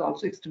it was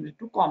also extended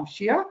to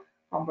COMSHIA,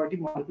 comparative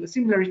molecular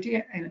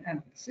similarity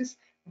analysis,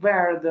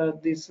 where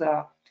this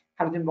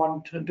hydrogen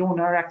bond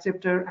donor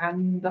acceptor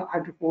and the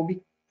hydrophobic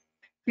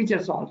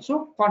features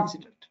also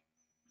considered.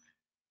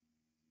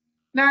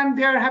 And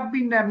there have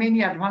been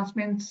many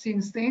advancements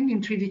since then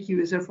in 3D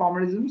QSAR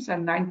formalisms,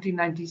 and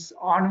 1990s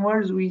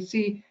onwards we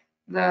see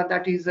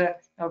that is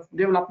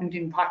development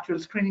in virtual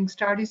screening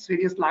studies,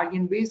 various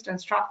ligand-based and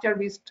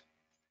structure-based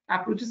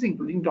approaches,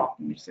 including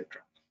docking, etc.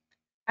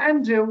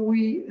 And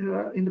we,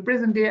 in the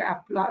present day,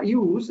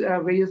 use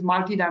various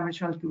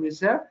multi-dimensional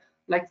QSAR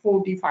like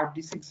 4D, 5D,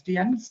 6D,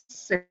 and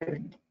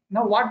 7D.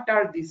 Now, what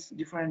are these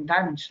different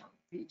dimensional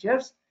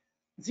features?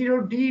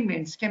 0D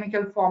means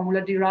chemical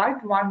formula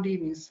derived, 1D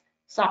means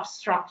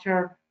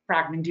substructure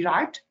fragment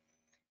derived,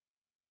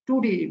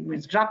 2D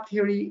means graph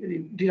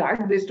theory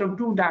derived based on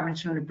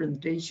two-dimensional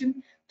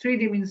representation,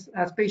 3D means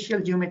spatial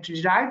geometry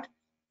derived,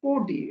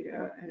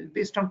 4D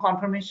based on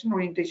conformation,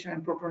 orientation,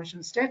 and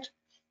protonation state,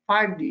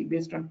 5D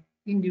based on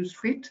induced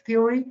fit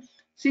theory,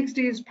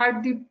 6D is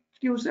 5D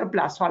QSAR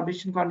plus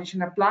solvation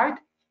condition applied,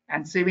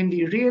 and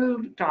 7D real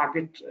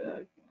target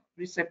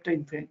receptor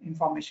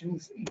information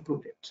is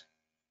included.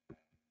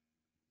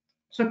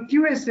 So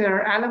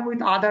QSAR, along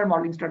with other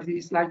modeling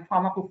strategies like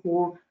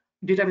pharmacophore,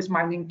 database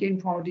mining,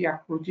 K-informative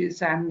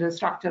approaches, and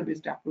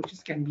structure-based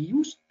approaches, can be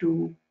used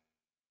to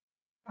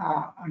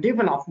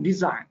develop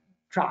design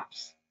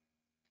drugs.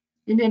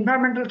 In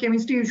environmental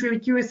chemistry, usually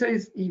QSAR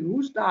is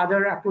used.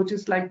 Other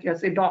approaches like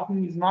say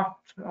docking is not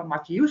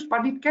much used,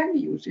 but it can be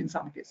used in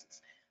some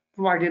cases,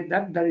 provided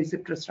that the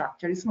receptor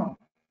structure is known.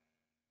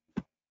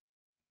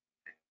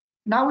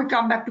 Now we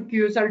come back to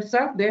QSAR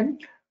itself then.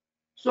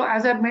 So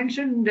as I've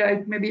mentioned,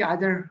 it may be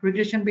either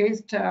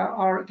regression-based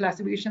or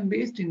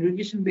classification-based. In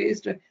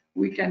regression-based,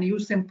 we can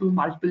use simple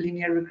multiple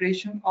linear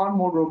regression or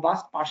more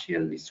robust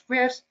partial least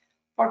squares.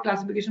 For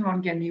classification,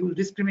 one can use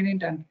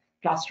discriminant and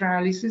cluster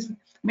analysis.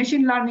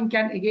 Machine learning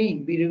can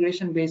again be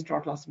regression-based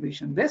or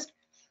classification-based.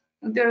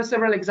 There are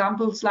several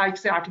examples like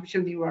say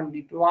artificial neural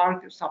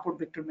network, support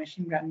vector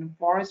machine, random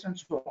forest, and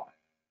so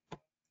on.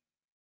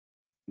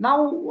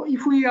 Now,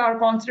 if we are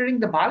considering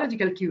the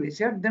biological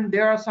QSAR, then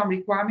there are some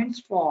requirements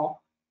for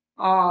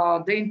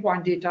the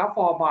endpoint data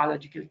for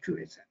biological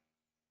QSAR.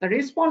 The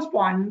response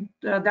point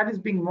that is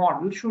being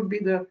modeled should be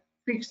the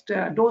fixed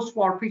dose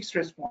for fixed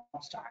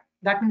response time.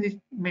 That means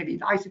it may be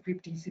the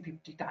IC50,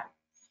 EC50 type.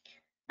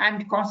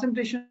 And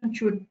concentration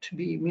should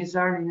be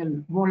measured in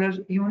a molar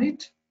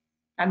unit,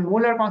 and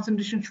molar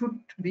concentration should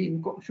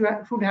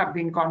have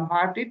been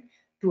converted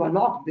to a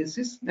log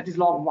basis, that is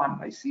log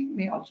 1/c,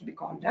 may also be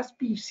called as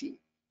PC.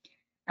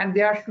 And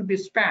there should be a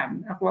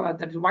span,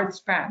 that is wide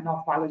span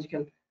of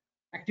biological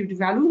activity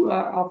value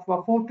of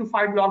 4 to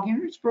 5 log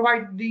units,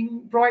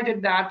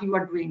 provided that you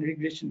are doing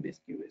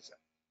regression-based QSAR.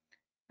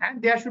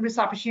 And there should be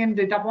sufficient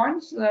data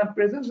points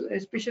present,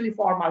 especially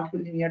for multiple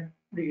linear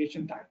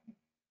regression type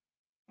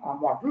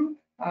model,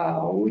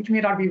 which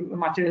may not be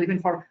much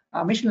relevant for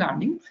machine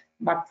learning,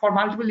 but for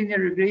multiple linear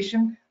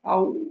regression,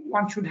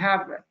 one should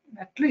have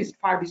at least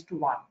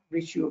 5:1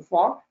 ratio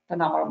for the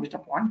number of data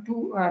points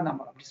to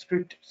number of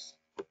descriptors.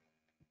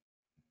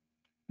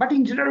 But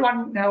in general,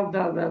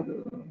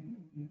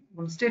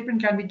 one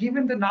statement can be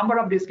given: the number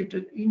of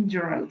descriptors in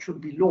general should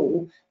be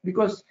low,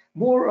 because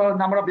more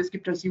number of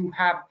descriptors you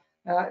have,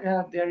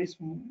 there is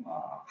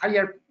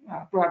higher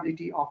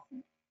probability of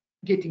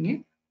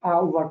getting a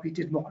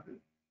overfitted model.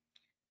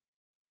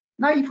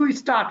 Now, if we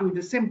start with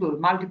a simple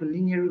multiple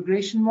linear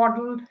regression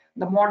model,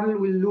 the model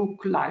will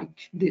look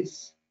like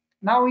this.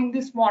 Now, in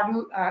this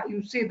model,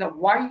 you see the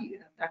Y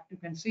that you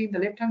can see in the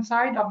left-hand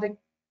side of the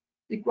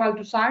equal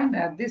to sign.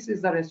 This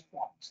is the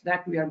response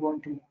that we are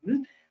going to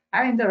model.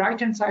 And in the right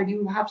hand side,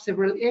 you have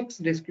several X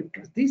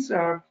descriptors. These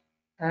are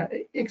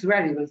X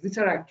variables. These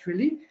are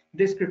actually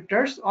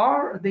descriptors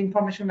or the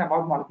information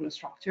about molecular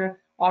structure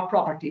or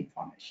property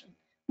information,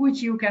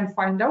 which you can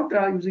find out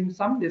using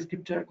some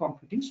descriptor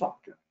computing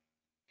software.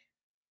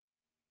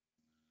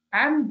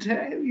 And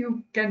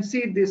you can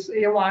see this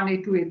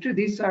A1, A2, A3,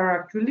 these are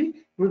actually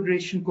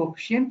regression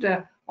coefficient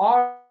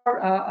or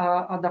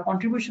the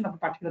contribution of a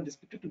particular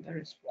descriptor to the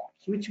response,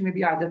 which may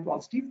be either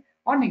positive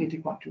or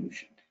negative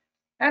contribution.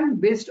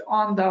 And based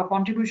on the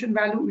contribution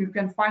value, you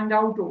can find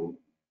out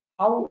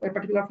how a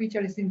particular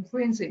feature is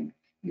influencing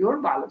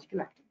your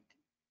biological activity.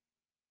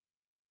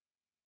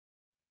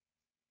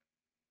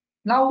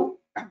 Now,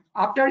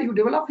 after you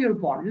develop your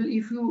model,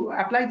 if you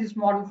apply this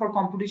model for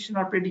computation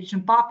or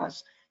prediction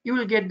purpose, you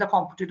will get the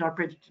computed or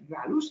predicted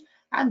values,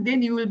 and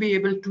then you will be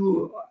able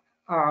to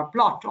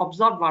plot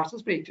observed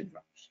versus predicted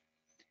values.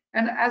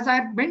 And as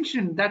I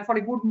mentioned that for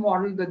a good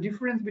model, the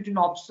difference between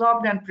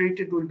observed and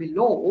predicted will be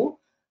low.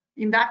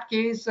 In that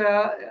case,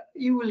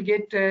 you will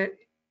get a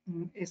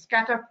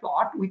scatter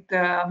plot with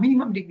the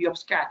minimum degree of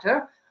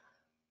scatter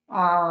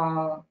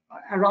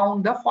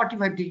around the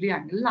 45-degree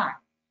angle line.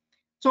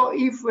 So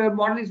if a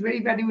model is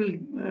very bad, you will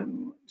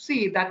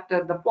see that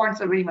the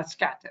points are very much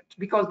scattered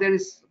because there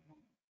is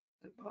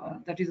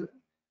that is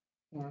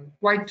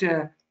quite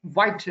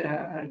wide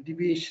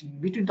deviation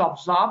between the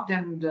observed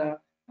and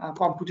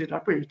computed or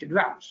predicted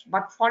values.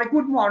 But for a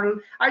good model,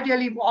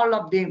 ideally all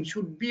of them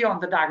should be on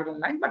the diagonal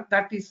line, but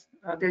that is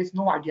there is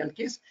no ideal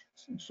case.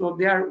 So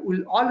there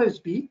will always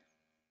be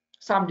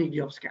some degree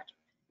of scatter.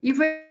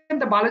 Even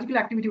the biological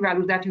activity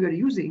values that you are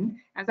using,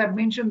 as I've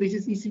mentioned, this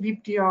is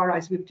EC50 or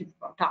IC50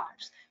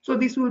 types. So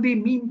this will be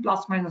mean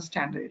plus minus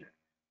standard error.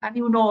 And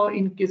you know,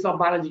 in case of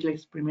biological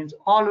experiments,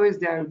 always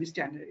there will be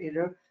standard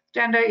error.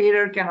 Standard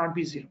error cannot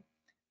be zero.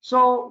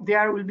 So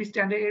there will be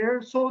standard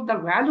error. So the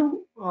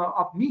value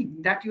of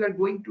mean that you are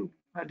going to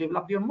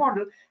develop your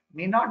model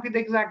may not be the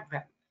exact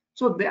value.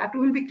 So that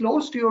will be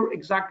close to your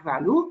exact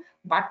value,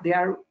 but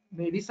there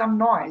may be some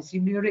noise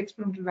in your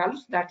experimental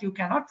values that you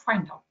cannot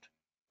find out.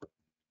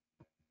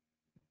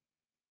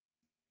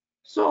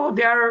 So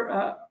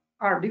there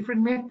are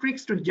different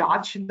metrics to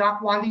judge the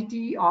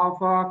quality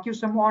of a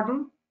QSAR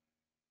model.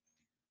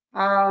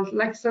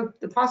 So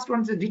the first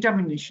one is the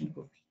determination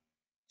coefficient.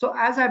 So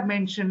as I've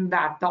mentioned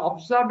that the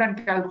observed and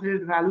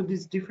calculated value,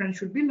 this difference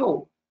should be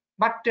low.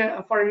 But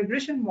for a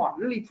regression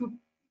model, if you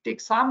take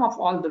sum of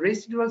all the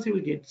residuals, you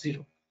will get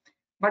zero.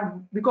 But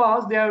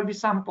because there will be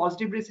some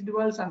positive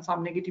residuals and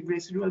some negative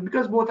residuals,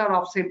 because both are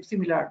of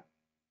similar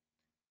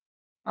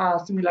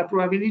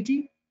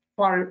probability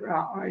for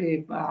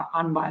a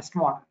unbiased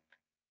model.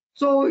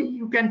 So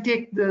you can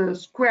take the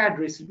squared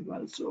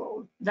residual,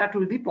 so that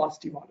will be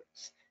positive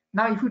orders.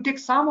 Now, if you take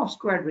sum of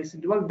squared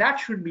residual, that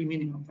should be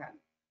minimum value.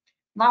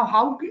 Now,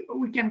 how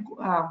we can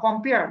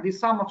compare the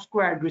sum of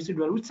squared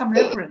residual with some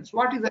reference?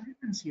 What is the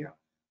reference here?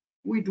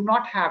 We do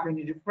not have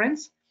any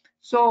reference.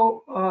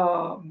 So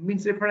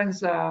means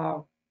reference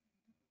known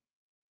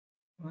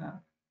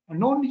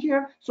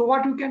here. So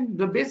what you can,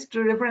 the best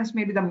reference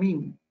may be the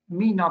mean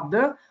of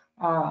the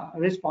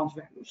response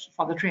values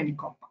for the training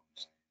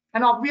compounds.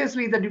 And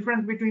obviously the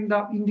difference between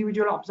the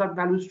individual observed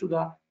values to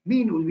the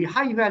mean will be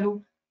high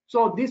value.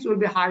 So this will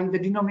be high, the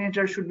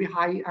denominator should be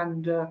high,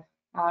 and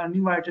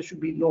numerator should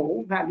be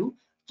low value.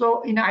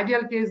 So in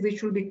ideal case,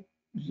 this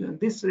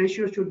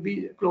ratio should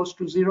be close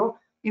to 0.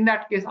 In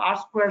that case, R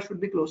square should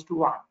be close to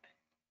 1.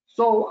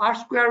 So R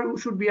square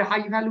should be a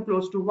high value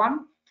close to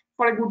 1.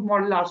 For a good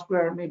model, R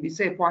square maybe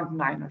say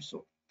 0.9 or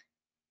so.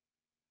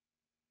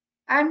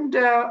 And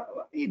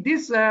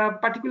this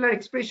particular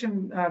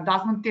expression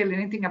does not tell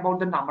anything about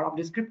the number of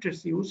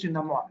descriptors used in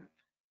the model.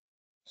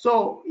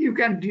 So you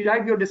can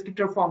derive your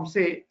descriptor from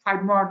say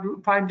derive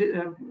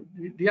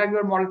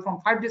your model from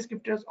 5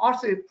 descriptors or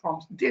say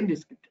from 10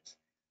 descriptors.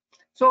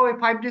 So a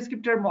 5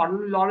 descriptor model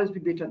will always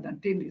be better than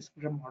 10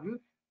 descriptor model,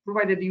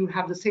 provided you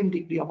have the same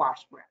degree of R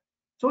square.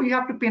 So you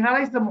have to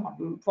penalize the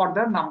model for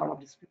the number of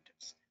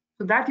descriptors.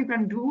 So that you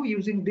can do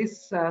using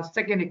this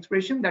second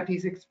expression, that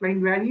is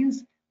explained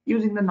variance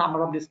using the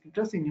number of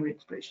descriptors in your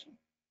expression.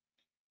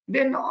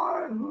 Then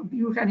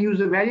you can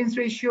use a variance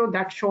ratio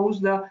that shows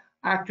the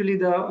actually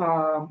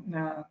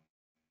the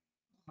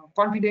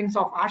confidence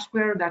of R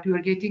square that you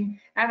are getting,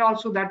 and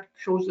also that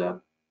shows the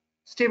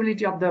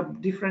stability of the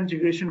different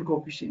regression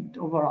coefficient,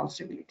 overall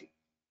stability.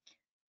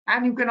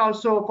 And you can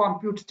also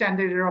compute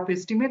standard error of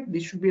estimate.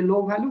 This should be a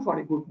low value for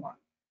a good model.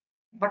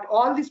 But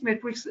all these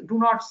metrics do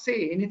not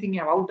say anything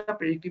about the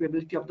predictive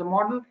ability of the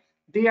model.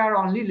 They are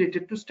only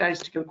related to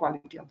statistical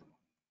quality of the model.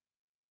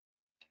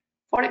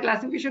 For a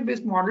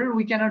classification-based model,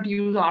 we cannot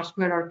use R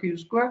square or Q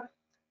square.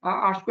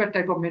 R square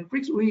type of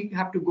metrics, we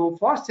have to go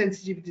for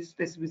sensitivity,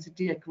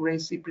 specificity,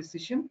 accuracy,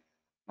 precision,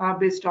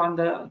 based on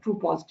the true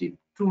positive,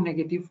 true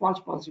negative, false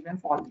positive,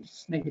 and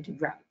false negative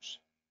values.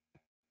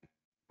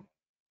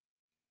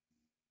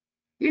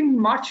 In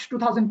March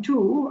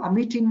 2002, a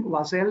meeting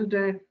was held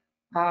in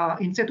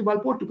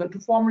Setúbal, Portugal, to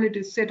formulate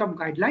a set of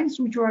guidelines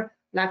which were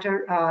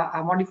later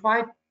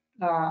modified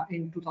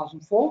in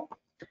 2004.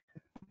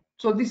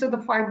 So these are the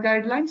 5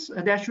 guidelines.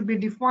 There should be a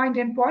defined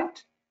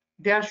endpoint.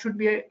 There should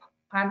be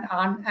an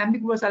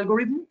unambiguous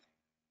algorithm,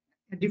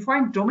 a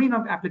defined domain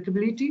of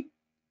applicability,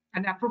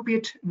 and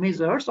appropriate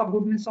measures of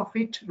goodness of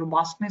fit,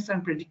 robustness,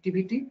 and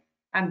predictivity.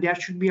 And there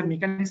should be a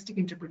mechanistic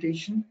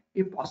interpretation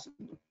if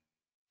possible.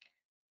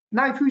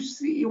 Now, if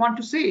you want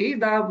to say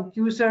the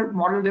QSAR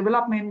model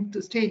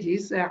development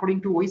stages according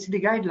to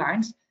OECD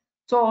guidelines,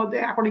 so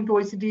according to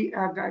OECD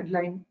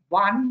guideline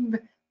 1,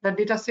 the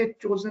data set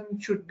chosen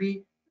should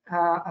be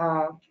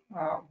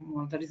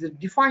that is a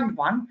defined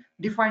one,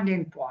 defined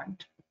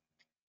endpoint.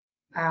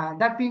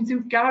 That means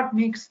you cannot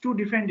mix 2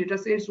 different data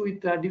sets with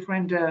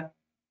different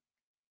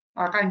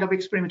kind of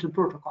experimental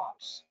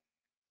protocols.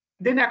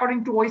 Then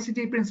according to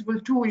OECD principle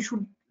 2, you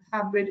should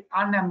have an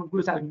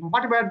unambiguous algorithm.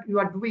 Whatever you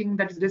are doing,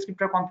 that is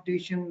descriptor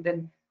computation,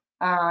 then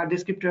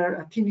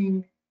descriptor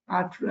thinning,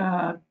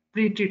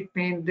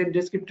 pre-treatment, then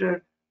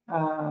descriptor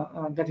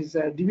that is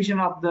a division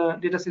of the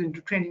data set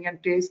into training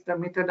and test, the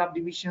method of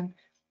division,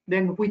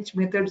 then which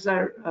methods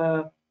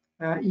are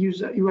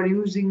you are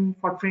using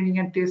for training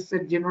and test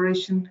set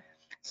generation.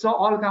 So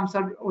all comes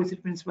out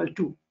OECD principle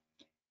 2.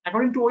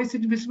 According to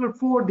OECD principle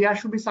 4, there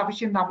should be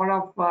sufficient number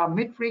of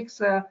metrics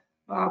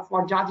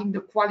for judging the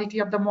quality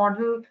of the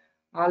model,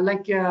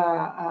 like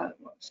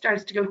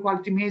statistical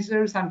quality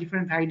measures and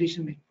different validation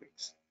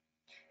metrics.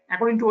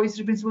 According to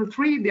OECD principle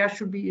 3, there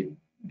should be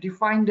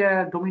defined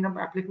domain of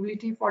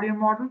applicability for your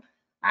model.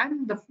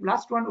 And the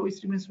last one,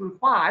 OECD principle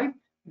 5,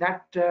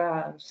 that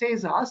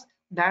says us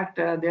that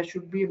there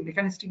should be a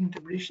mechanistic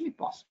interpretation if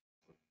possible.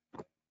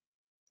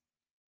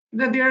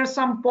 Then there are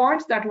some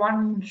points that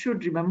one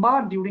should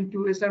remember during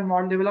QSAR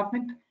model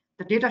development.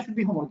 The data should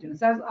be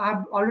homogeneous. As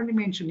I've already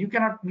mentioned, you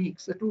cannot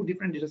mix the 2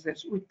 different data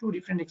sets with 2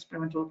 different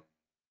experimental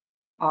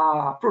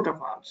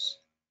protocols.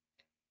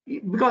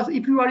 Because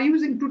if you are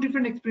using 2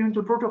 different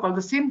experimental protocols,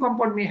 the same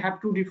compound may have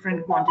 2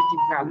 different quantitative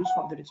values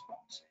for the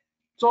response.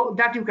 So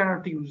that you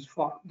cannot use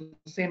for the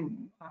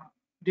same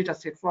data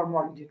set for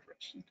model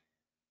generation.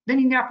 Then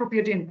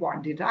inappropriate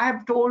endpoint data. I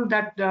have told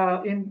that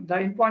in the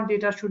endpoint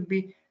data should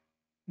be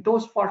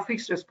those for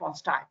fixed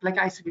response type, like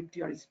IC50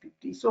 or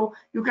EC50. So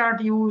you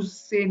cannot use,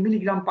 say,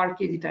 milligram per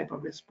kg type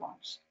of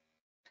response.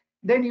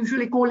 Then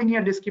usually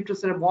collinear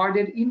descriptors are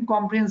avoided.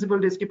 Incomprehensible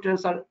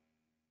descriptors are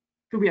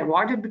to be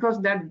avoided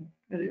because that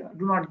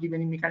do not give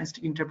any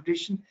mechanistic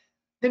interpretation.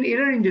 Then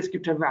error in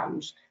descriptor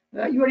values.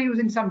 You are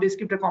using some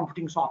descriptor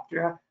computing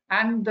software,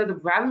 and the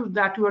values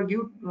that you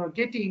are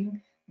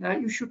getting,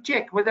 you should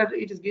check whether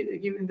it is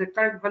giving the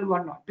correct value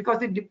or not,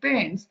 because it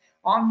depends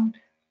on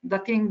the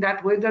thing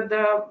that whether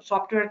the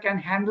software can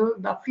handle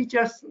the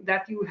features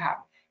that you have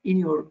in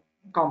your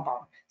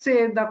compound.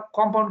 Say the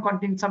compound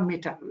contains some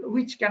metal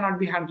which cannot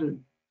be handled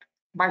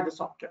by the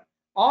software,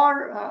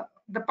 or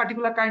the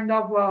particular kind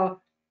of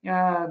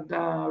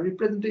the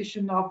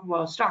representation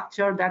of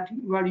structure that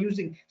you are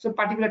using, so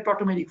particular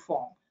tautomeric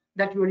form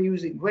that you are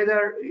using,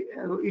 whether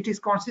it is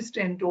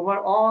consistent over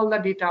all the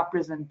data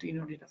present in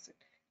your data set.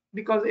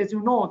 Because as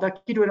you know, the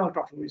keto-enol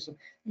tautomerism,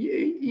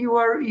 you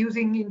are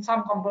using in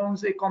some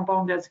compounds a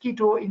compound as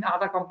keto, in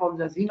other compounds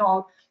as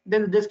enol,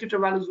 then the descriptor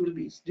values will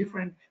be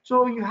different.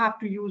 So you have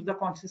to use the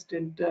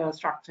consistent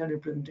structure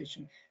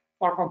representation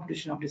for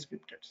computation of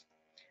descriptors.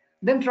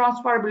 Then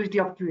transferability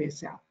of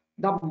QSAR.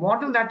 The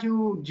model that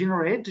you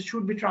generate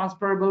should be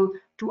transferable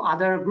to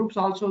other groups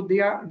also.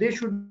 They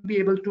should be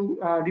able to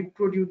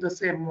reproduce the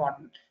same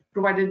model,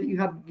 provided you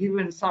have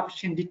given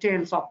sufficient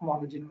details of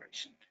model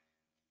generation.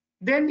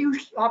 Then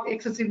use of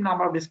excessive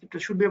number of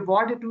descriptors should be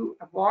avoided to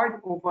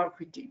avoid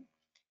overfitting.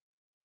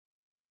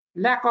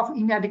 Lack of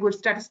inadequate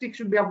statistics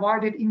should be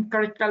avoided.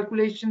 Incorrect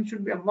calculation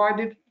should be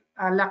avoided.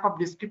 Lack of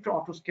descriptor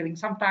auto-scaling.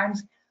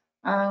 Sometimes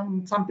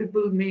some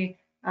people may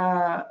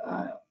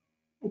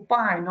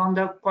opine on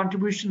the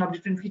contribution of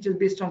different features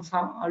based on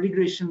some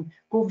regression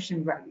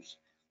coefficient values.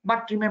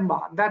 But remember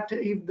that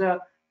if the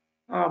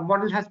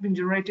model has been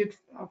generated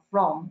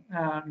from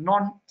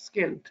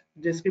non-scaled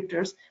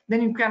descriptors,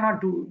 then you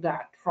cannot do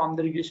that from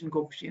the regression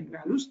coefficient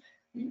values.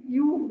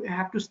 You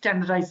have to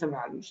standardize the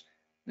values,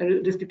 the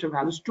descriptor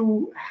values,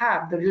 to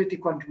have the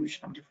relative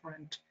contribution of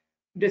different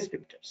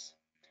descriptors.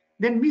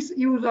 Then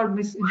misuse or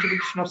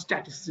misinterpretation of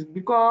statistics,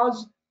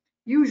 because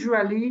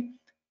usually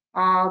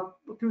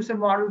QSAR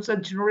models are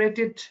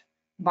generated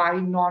by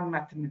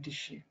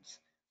non-mathematicians.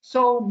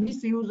 So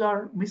misuse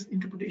or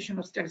misinterpretation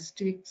of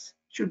statistics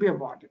should be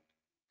avoided.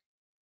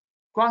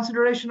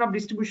 Consideration of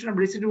distribution of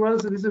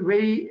residuals, this is a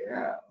very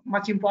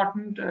much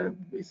important,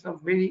 it's a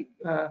very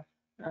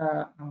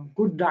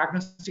good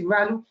diagnostic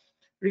value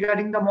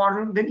regarding the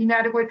model. Then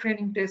inadequate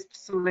training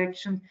test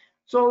selection.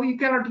 So you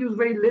cannot use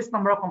very less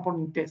number of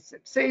compounds in test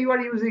set. Say you are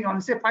using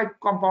only say 5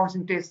 compounds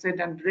in test set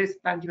and rest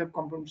 95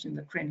 compounds in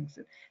the training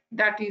set.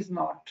 That is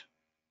not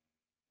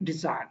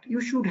desired.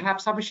 You should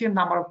have sufficient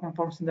number of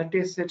compounds in the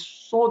test set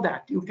so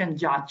that you can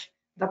judge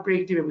the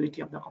predictive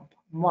ability of the compound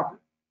model.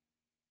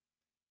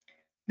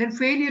 Then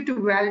failure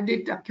to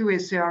validate a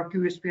QSAR or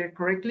QSPR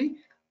correctly,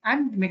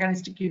 and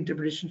mechanistic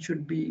interpretation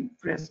should be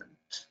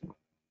present.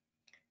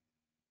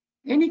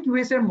 Any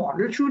QSAR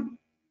model should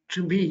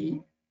to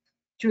be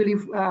actually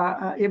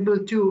able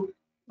to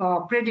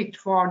predict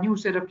for new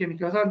set of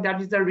chemicals, or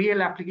that is the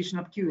real application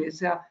of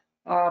QSAR,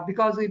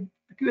 because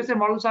QSAR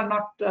models are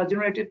not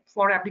generated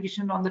for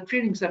application on the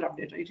training set of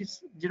data. It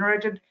is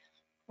generated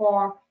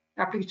for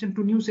application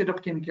to new set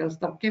of chemicals,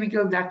 the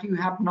chemical that you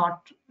have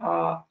not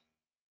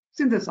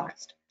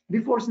synthesized.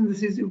 Before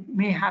synthesis, you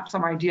may have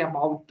some idea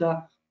about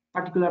the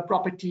particular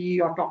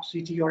property or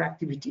toxicity or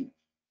activity,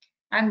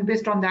 and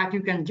based on that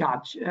you can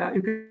judge.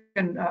 You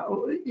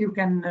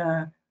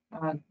can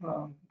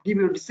give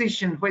your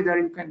decision whether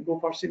you can go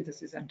for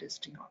synthesis and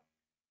testing or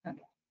not.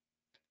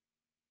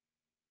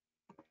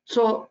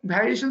 So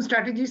validation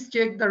strategies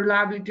check the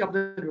reliability of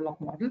the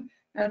developed model,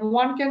 and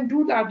one can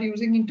do that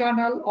using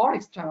internal or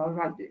external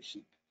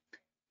validation.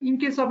 In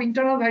case of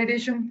internal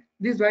validation,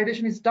 this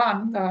validation is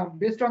done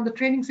based on the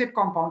training set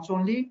compounds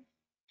only.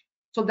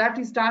 So that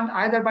is done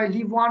either by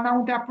leave one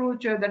out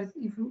approach, that is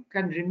if you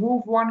can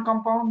remove one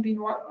compound in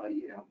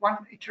one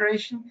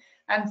iteration,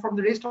 and from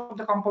the rest of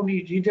the compound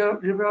you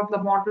redevelop the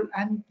model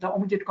and the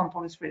omitted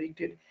compound is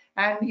predicted.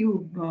 And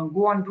you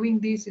go on doing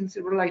this in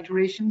several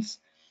iterations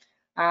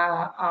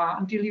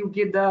until you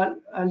get the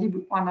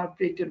leave one out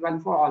predicted value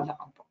for all the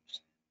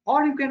compounds.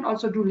 Or you can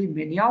also do leave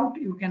many out.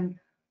 You can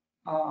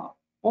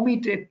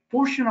omit a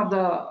portion of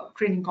the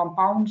training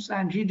compounds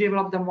and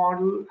redevelop the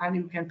model, and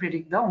you can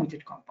predict the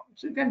omitted compounds.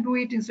 So you can do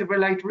it in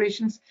several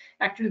iterations.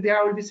 Actually,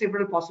 there will be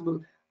several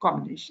possible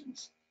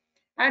combinations.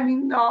 And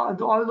in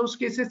all those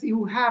cases,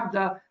 you have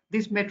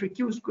this metric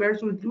Q square,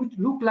 so it would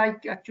look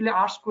like actually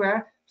R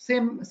square,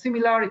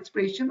 similar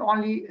expression,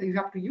 only you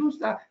have to use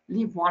the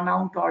leave one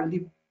out or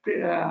leave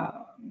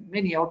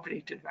many out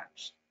predicted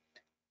values.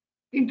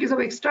 In case of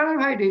external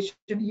validation,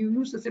 you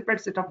use a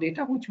separate set of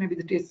data, which may be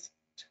the test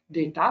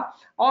data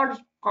or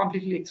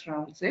completely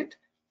external set,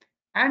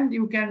 and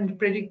you can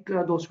predict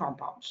those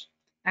compounds.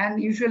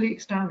 And usually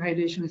external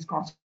validation is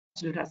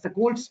considered as the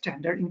gold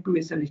standard in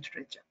QSAR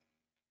literature.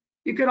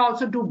 You can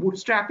also do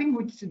bootstrapping,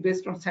 which is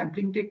based on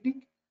sampling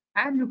technique,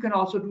 and you can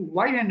also do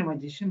Y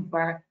randomization,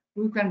 where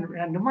you can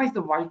randomize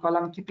the Y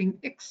column keeping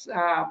X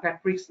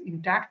matrix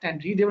intact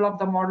and redevelop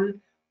the model.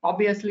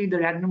 Obviously the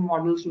random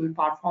models will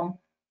perform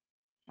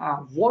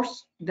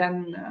worse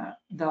than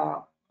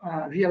the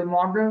real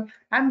model,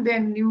 and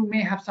then you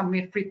may have some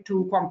metric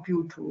to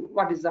compute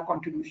what is the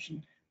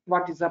contribution,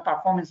 what is the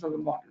performance of the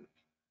model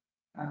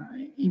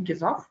in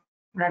case of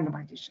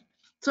randomization.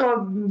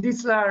 So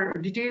these are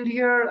detailed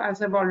here,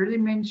 as I've already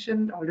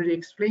mentioned, already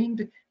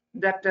explained,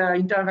 that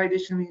internal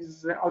validation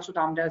is also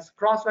termed as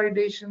cross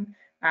validation,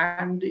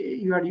 and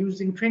you are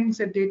using training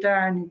set data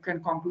and you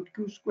can compute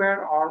Q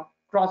square or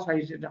cross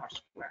validated R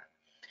square.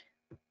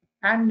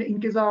 And in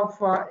case of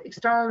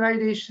external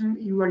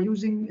validation, you are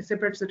using a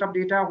separate set of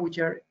data, which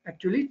are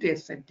actually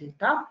test set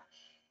data.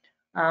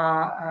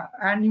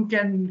 And you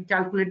can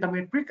calculate the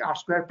metric R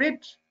square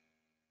pred.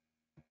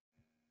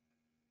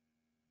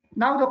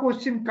 Now the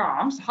question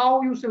comes,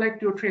 how you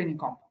select your training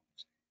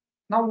compounds.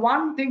 Now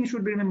one thing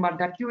should be remembered,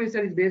 that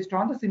QSAR is based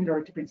on the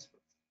similarity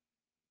principles.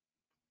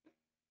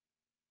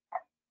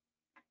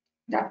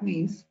 That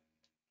means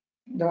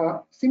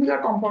the similar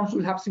compounds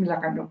will have similar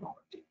kind of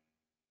property.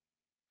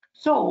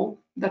 So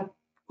the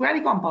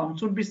query compound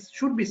should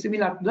be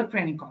similar to the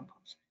training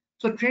compounds.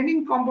 So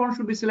training compounds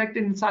should be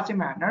selected in such a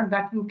manner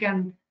that you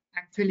can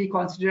actually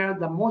consider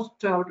the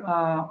most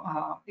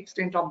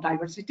extent of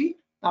diversity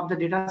of the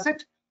data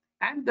set,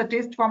 and the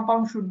test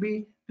compound should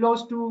be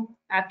close to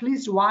at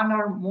least one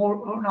or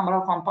more number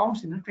of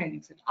compounds in the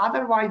training set.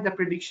 Otherwise, the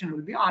prediction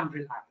will be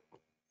unreliable.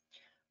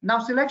 Now,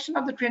 selection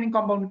of the training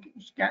compound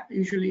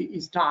usually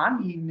is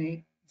done in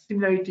a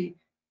similarity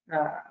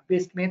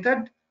based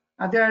method.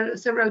 There are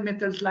several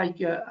methods like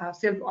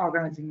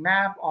self-organizing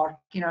map or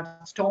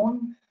Kennard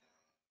stone,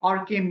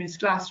 or K-means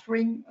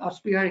clustering or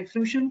spear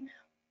exclusion.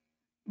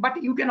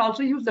 But you can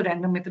also use the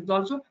random methods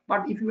also.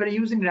 But if you are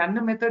using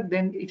random method,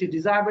 then it is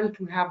desirable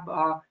to have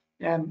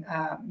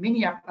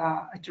many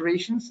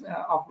iterations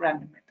of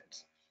random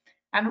methods.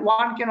 And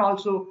one can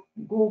also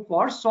go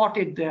for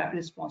sorted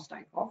response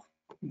type of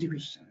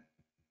division.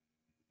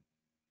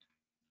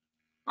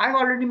 I've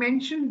already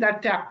mentioned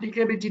that the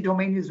applicability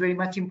domain is very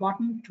much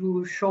important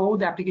to show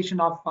the application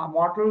of a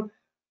model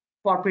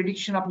for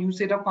prediction of new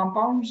set of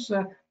compounds,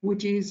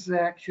 which is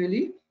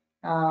actually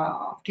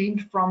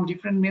obtained from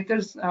different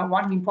methods.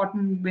 One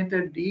important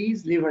method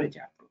is leverage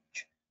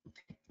approach.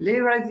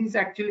 Leverage is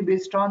actually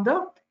based on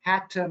the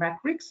hat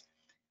matrix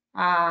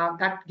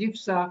that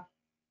gives the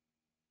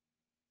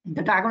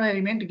diagonal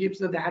element gives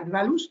the hat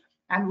values,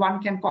 and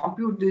one can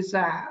compute this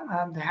the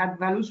hat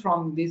values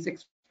from this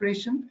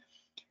expression,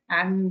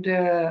 and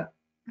the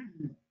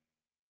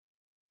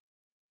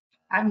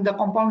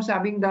compounds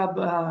having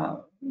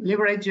the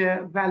leverage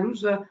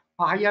values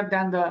higher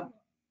than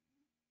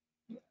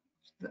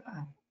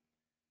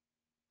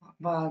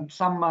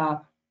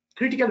some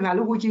critical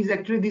value, which is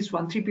actually this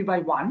one, 3p by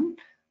 1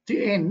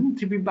 to n,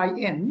 3p by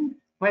n,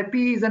 where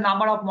p is the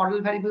number of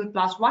model variable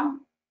plus 1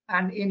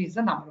 and n is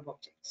the number of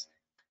objects.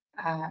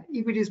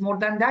 If it is more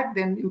than that,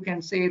 then you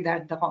can say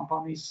that the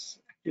compound is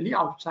actually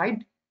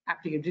outside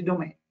applicability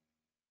domain.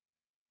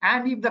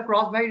 And if the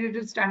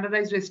cross-validated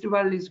standardized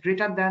residual is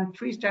greater than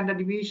 3 standard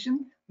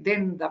deviation,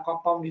 then the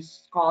compound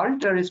is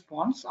called a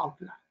response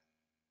outlier.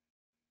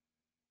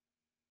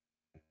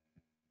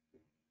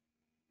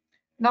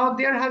 Now,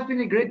 there has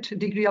been a great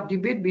degree of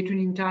debate between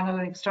internal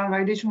and external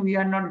validation. We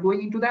are not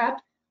going into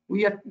that.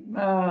 We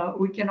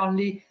can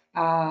only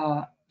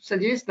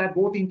suggest that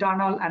both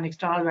internal and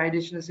external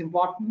validation is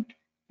important.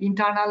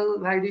 Internal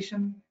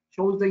validation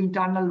shows the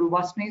internal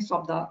robustness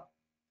of the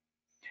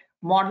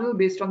model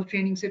based on the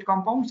training set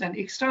compounds, and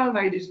external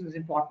validation is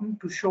important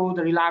to show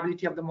the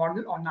reliability of the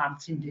model on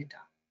unseen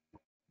data.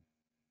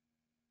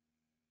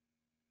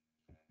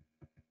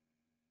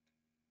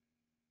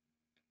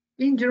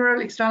 In general,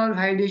 external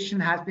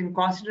validation has been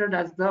considered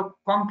as the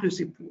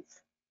conclusive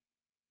proof.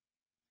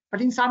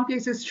 But in some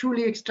cases,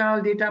 truly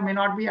external data may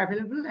not be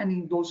available, and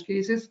in those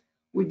cases,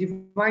 we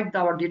divide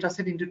our data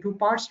set into 2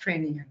 parts,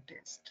 training and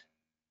test.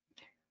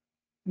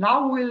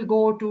 Now we'll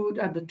go to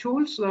the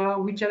tools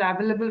which are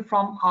available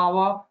from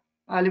our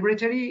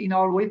laboratory in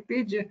our web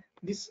page.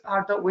 These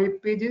are the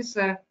web pages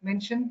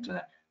mentioned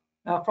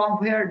from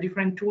where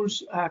different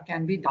tools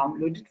can be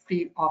downloaded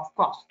free of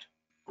cost.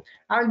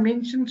 I will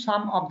mention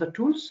some of the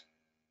tools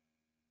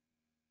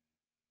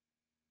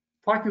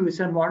for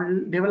QSAR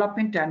model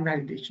development and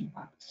validation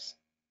purposes.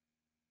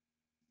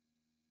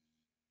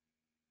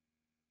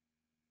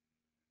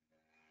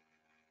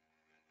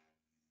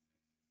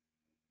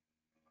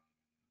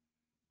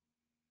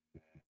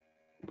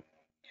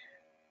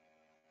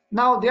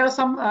 Now there are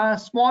some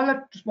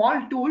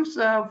small tools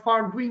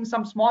for doing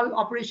some small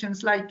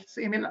operations like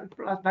ML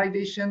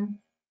validation,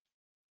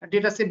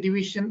 dataset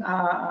division,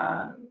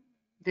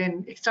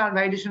 then external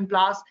validation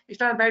plus.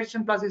 External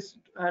validation plus is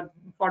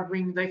for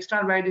doing the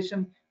external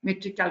validation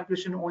metric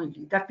calculation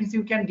only. That means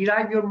you can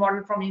derive your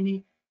model from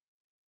any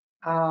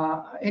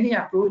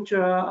approach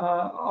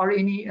or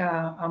any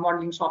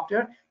modeling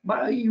software,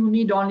 but you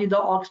need only the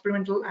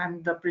experimental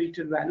and the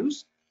predicted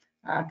values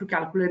to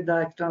calculate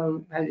the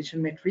external validation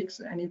metrics,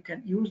 and you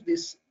can use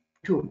this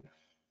tool.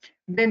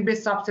 Then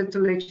best subset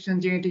selection,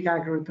 genetic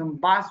algorithm,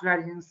 bias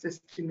variance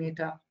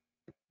estimator.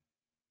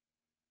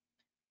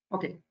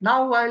 Okay,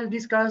 now I'll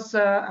discuss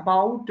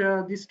about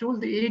this tool,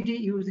 the AD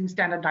using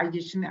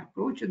standardization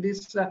approach.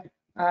 This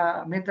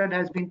method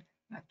has been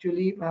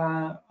actually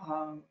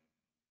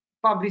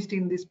published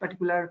in this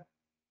particular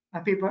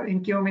paper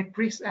in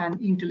Chemometrics and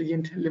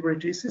Intelligent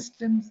Laboratory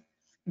Systems.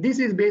 This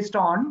is based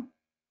on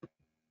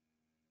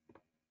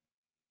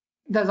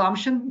the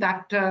assumption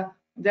that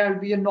there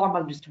will be a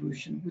normal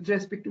distribution with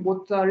respect to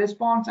both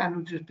response and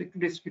with respect to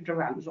descriptor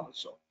values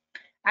also.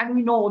 And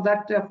we know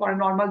that for a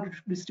normal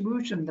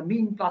distribution, the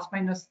mean plus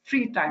minus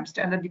 3 times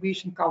standard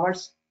deviation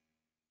covers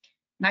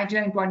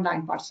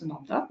 99.9%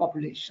 of the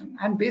population.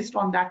 And based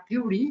on that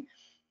theory,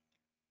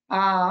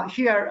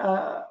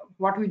 here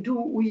what we do,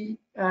 we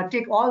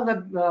take all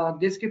the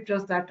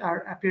descriptors that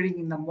are appearing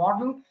in the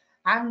model,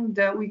 and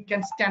we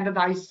can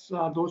standardize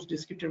those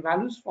descriptor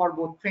values for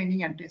both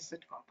training and test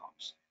set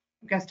compounds.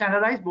 You can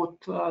standardize both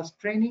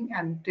training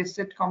and test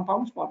set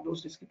compounds for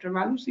those descriptor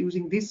values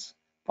using this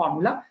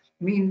formula,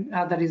 mean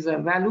that is a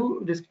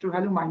value, descriptor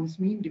value minus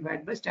mean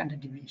divided by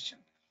standard deviation.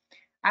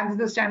 And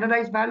the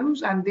standardized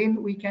values, and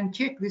then we can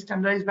check the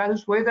standardized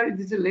values whether it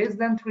is less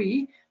than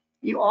 3.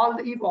 If all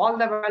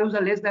the values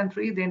are less than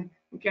 3, then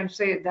we can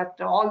say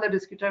that all the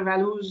descriptor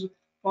values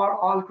for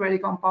all query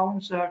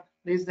compounds are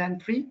less than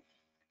 3.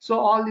 So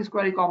all these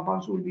query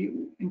compounds will be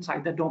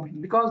inside the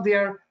domain because they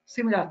are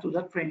similar to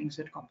the training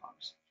set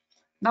compounds.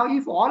 Now,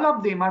 if all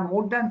of them are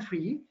more than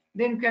 3,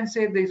 then you can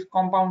say these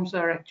compounds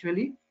are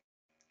actually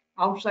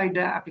outside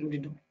the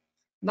applicability domain.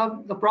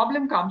 Now, the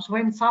problem comes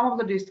when some of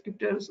the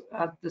descriptors,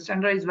 the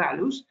standardized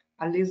values,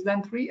 are less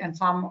than 3, and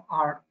some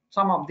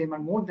of them are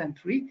more than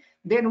 3.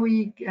 Then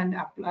we can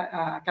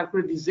apply,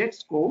 calculate the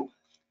z-score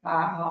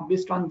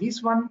based on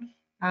this one.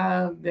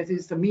 That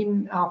is the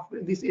mean of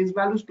these S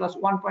values plus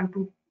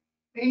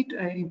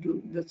 1.28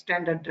 into the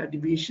standard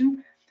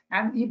deviation.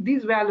 And if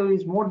this value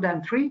is more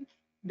than 3,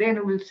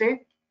 then we'll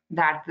say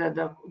that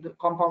the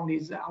compound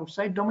is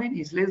outside domain.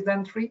 Is less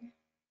than 3,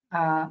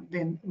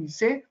 then we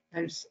say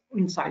that it's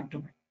inside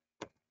domain.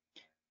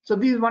 So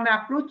this is one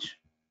approach.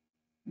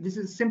 This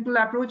is a simple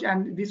approach,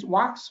 and this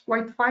works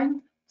quite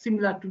fine,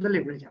 similar to the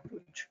leverage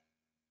approach.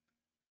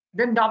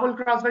 Then double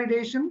cross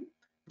validation.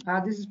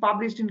 This is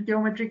published in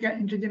Chemometric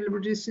and Intelligent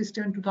Laboratory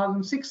System in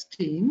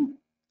 2016.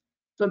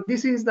 So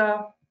this is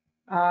the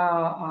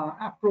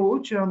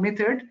approach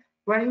method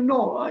where, you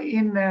know,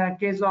 in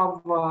case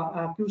of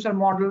QSAR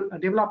model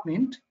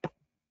development,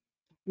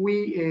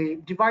 we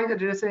divide the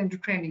data set into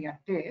training and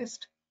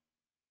test,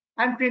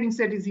 and training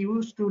set is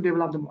used to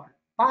develop the model.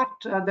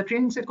 But the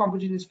training set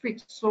composition is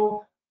fixed,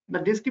 so the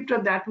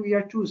descriptor that we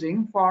are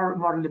choosing for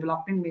model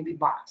development may be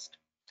biased.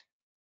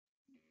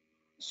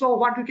 So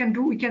what we can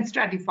do, we can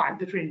stratify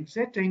the training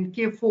set in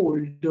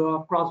k-fold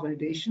cross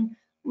validation.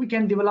 We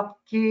can develop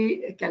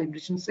k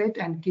calibration set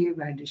and k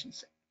validation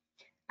set,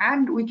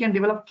 and we can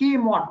develop k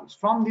models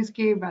from these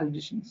k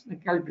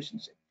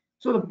calibration set.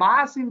 So the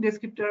bias in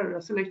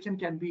descriptor selection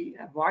can be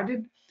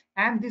avoided,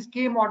 and these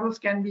K models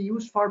can be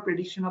used for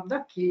prediction of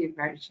the K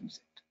variation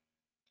set.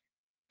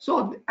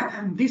 So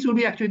this will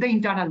be actually the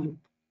internal loop.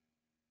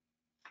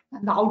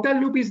 And the outer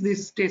loop is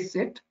this test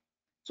set.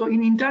 So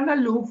in internal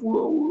loop,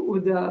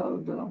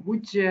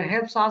 which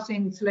helps us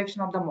in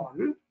selection of the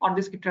model or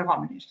descriptor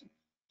combination.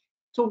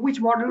 So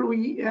which model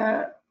we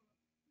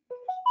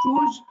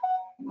choose?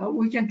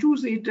 We can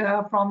choose it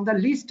from the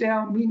least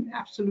mean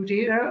absolute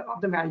error of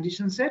the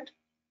validation set,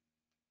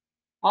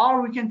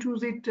 or we can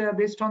choose it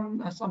based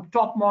on some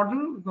top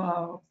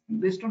model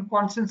based on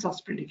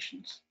consensus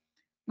predictions.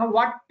 Now,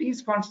 what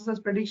is consensus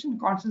prediction?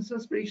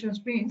 Consensus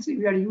predictions means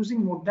we are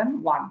using more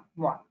than one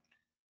model.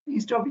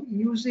 Instead of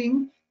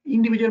using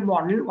individual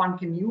model, one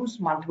can use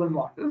multiple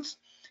models,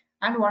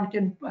 and one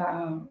can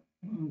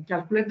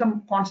calculate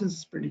the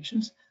consensus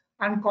predictions.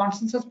 And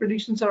consensus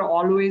predictions are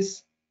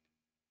always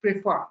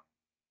preferred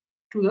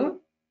to the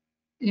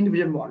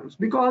individual models,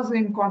 because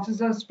in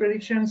consensus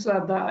predictions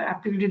the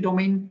applicability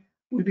domain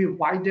will be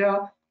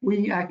wider.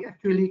 We are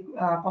actually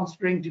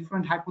considering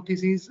different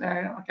hypotheses,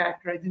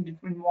 characterizing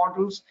different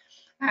models,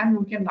 and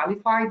we can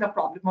nullify the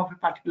problem of a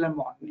particular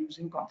model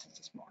using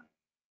consensus model.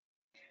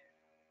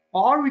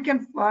 Or we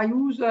can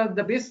use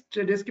the best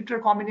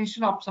descriptor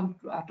combination of some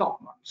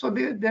top model. So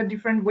there are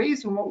different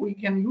ways. We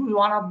can use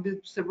one of the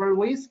several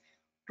ways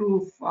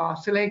to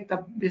select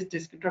the best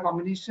descriptor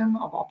combination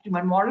of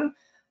optimal model,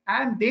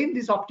 and then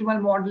this optimal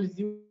model is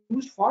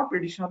used for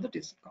prediction of the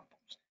tested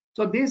compounds.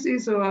 So this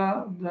is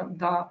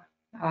the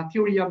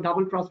theory of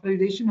double cross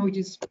validation,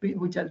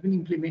 which has been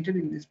implemented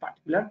in this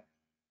particular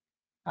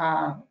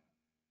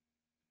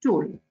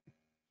tool.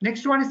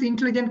 Next one is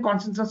intelligent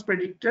consensus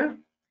predictor.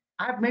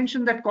 I have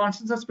mentioned that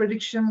consensus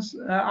predictions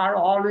are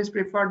always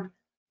preferred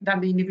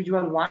than the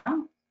individual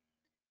one,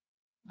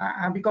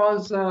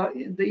 because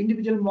the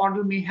individual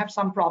model may have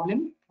some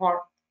problem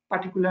for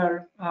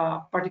particular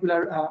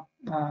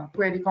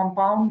query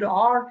compound,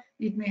 or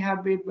it may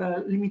have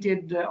a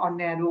limited or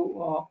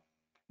narrow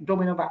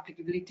domain of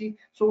applicability.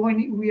 So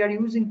when we are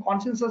using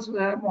consensus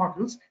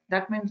models,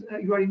 that means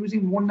you are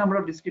using more number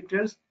of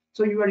descriptors.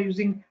 So you are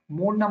using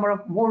more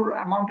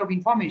amount of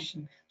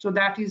information. So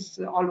that is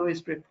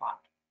always preferred.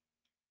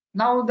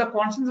 Now the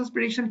consensus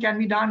prediction can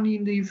be done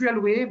in the usual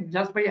way,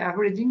 just by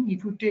averaging.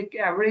 If you take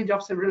average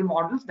of several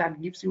models,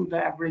 that gives you the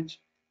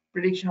average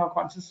prediction or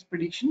consensus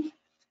prediction.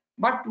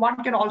 But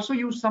one can also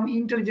use some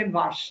intelligent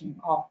version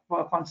of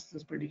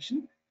consensus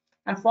prediction.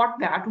 And for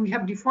that, we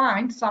have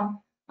defined some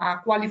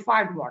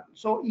qualified model.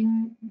 So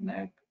in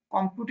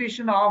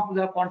computation of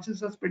the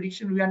consensus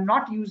prediction, we are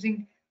not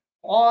using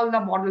all the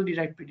model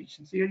derived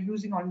predictions. We are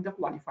using only the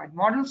qualified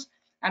models.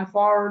 And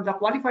for the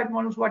qualified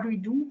models, what we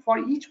do for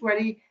each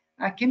query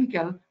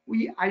chemical,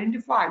 we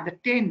identify the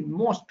 10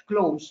 most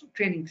close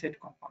training set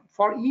compound.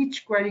 For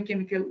each query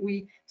chemical,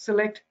 we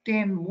select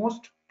 10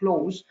 most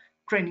close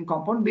training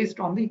compound based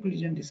on the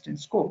Euclidean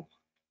distance score,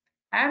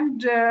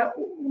 and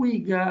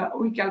we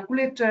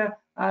calculate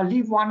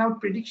leave one out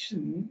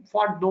prediction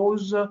for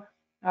those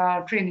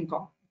training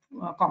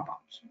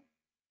compounds,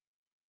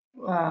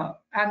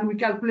 and we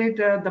calculate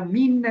the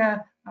mean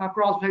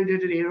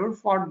cross-validated error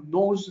for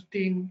those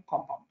 10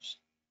 compounds.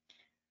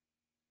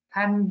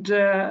 And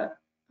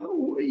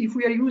if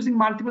we are using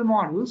multiple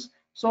models,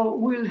 so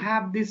we'll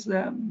have this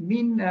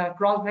mean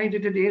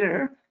cross-validated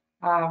error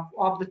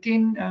of the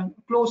 10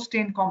 close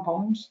 10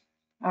 compounds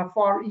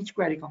for each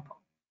query compound.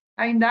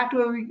 And in that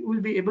way, we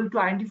will be able to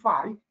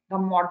identify the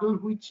model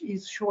which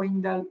is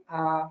showing the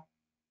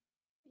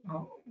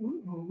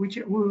which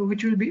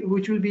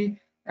will be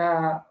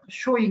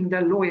showing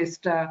the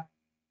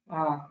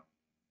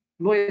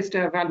lowest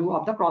value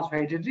of the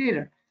cross-validated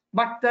error.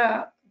 But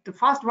the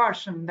first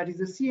version, that is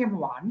the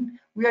CM1,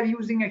 we are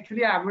using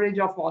actually average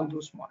of all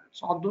those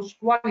models, all those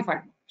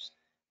qualified models.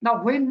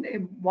 Now, when a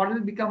model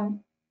becomes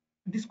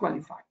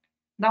disqualified,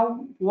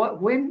 now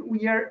when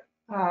we are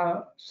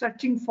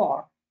searching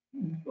for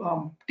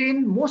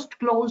 10 most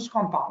close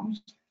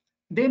compounds,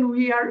 then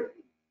we are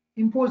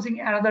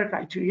imposing another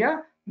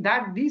criteria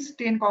that these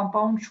 10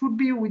 compounds should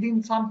be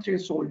within some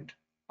threshold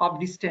of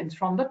distance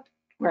from the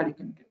query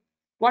chemical.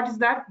 What is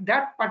that?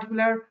 That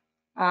particular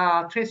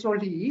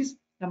threshold is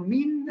the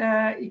mean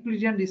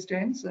Euclidean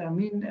distance,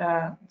 mean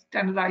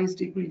standardized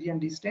Euclidean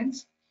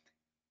distance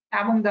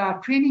among the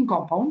training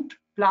compound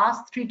plus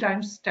 3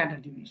 times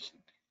standard deviation.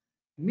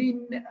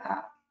 Mean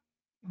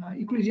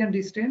Euclidean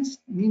distance,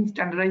 mean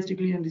standardized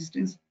Euclidean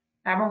distance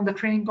among the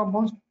training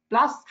compounds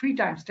plus 3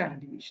 times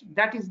standard deviation.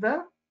 That is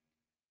the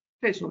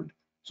threshold.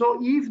 So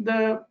if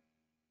the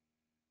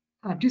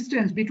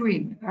distance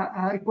between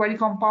a query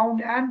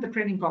compound and the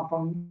training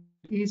compound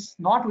is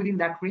not within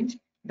that range,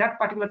 that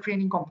particular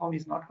training compound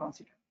is not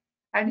considered.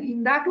 And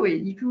in that way,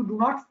 if you do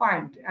not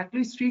find at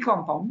least 3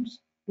 compounds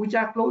which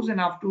are close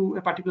enough to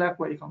a particular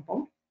query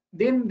compound,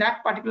 then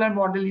that particular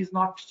model is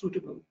not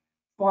suitable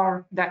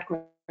for that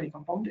query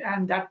compound,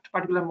 and that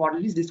particular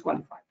model is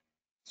disqualified.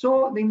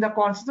 So in the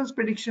consensus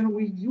prediction,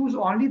 we use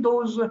only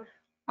those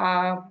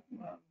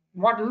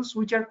models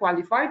which are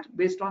qualified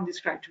based on this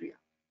criteria.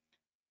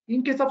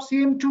 In case of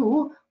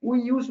CM2,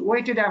 we use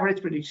weighted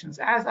average predictions.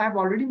 As I have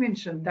already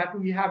mentioned that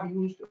we have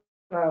used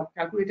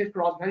calculated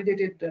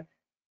cross-validated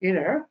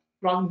error,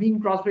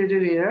 mean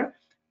cross-validated error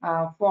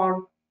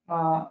for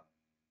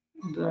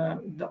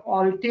the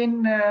all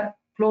 10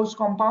 closed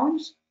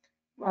compounds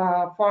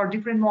for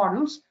different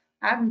models,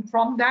 and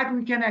from that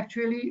we can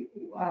actually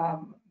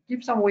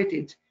give some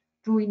weightage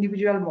to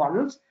individual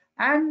models,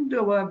 and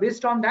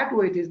based on that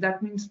weightage,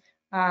 that means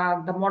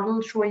the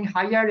model showing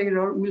higher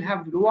error will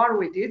have lower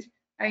weightage,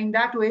 and in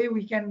that way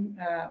we can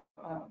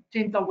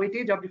change the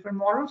weightage of different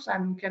models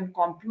and we can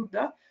compute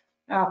the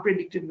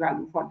predicted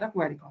value for the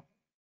query compound.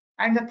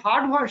 And the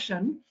third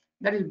version,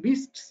 that is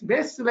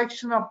best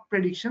selection of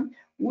prediction,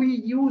 we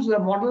use a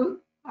model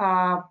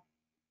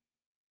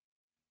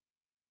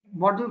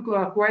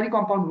query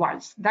compound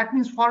wise. That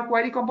means for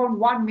query compound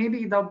 1,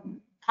 maybe the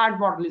third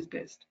model is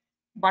best,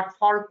 but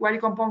for query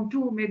compound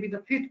 2, maybe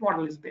the fifth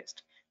model is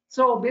best.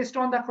 So based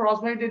on the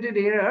cross-validated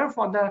error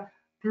for the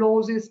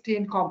closest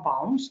 10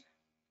 compounds,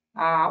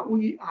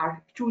 we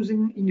are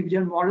choosing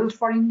individual models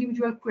for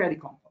individual query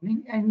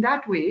compound. And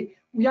that way,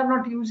 we are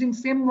not using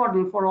same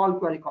model for all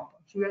query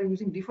compounds. We are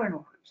using different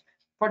models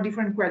for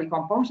different query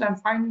compounds, and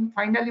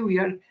finally we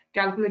are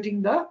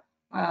calculating the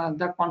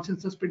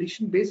consensus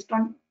prediction based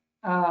on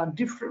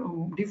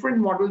different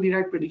model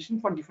derived prediction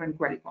for different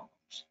query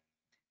compounds.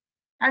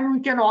 And we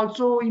can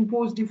also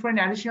impose different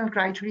additional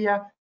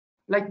criteria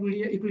like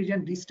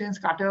Euclidean distance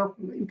cutoff.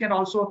 You can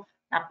also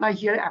apply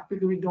here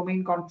applicability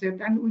domain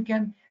concept, and we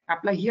can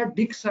apply here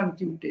Dixon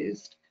Q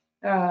test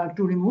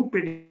to remove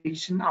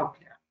prediction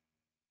outlier.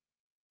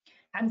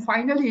 And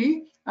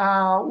finally,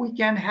 we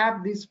can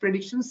have these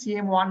predictions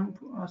CM1,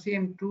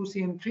 CM2,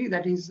 CM3,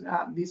 that is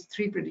these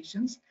three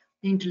predictions,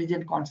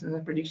 intelligent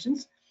consensus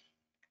predictions.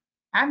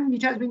 And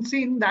it has been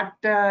seen that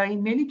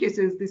in many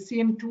cases, the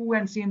CM2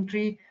 and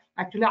CM3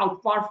 actually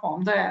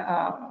outperform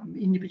the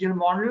individual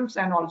models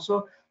and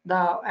also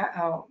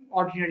the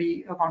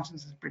ordinary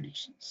consensus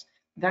predictions.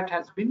 That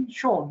has been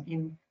shown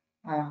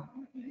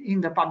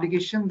in the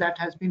publication that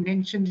has been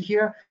mentioned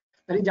here,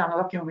 that is Journal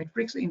of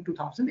Chemometrics in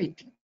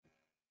 2018.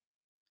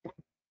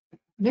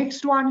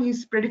 Next one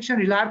is prediction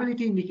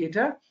reliability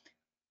indicator.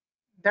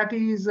 That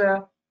is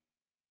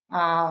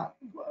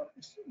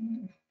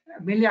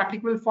mainly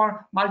applicable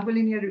for multiple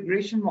linear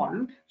regression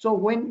model. So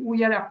when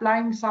we are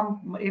applying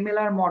some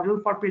MLR model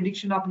for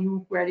prediction of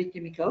new query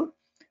chemical,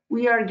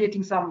 we are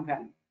getting some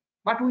value.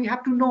 But we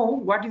have to know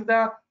what is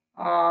the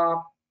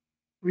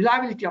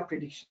reliability of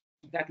prediction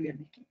that we are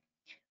making.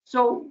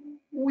 So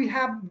we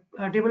have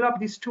developed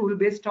this tool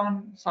based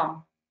on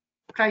some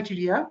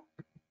criteria.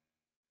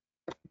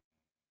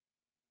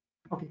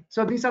 Okay,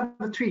 so these are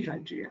the three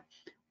criteria.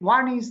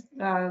 One is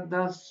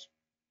the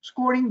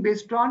scoring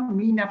based on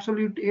mean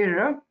absolute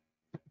error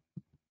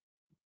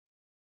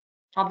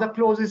of the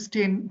closest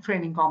 10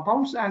 training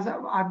compounds. As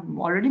I've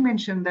already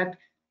mentioned that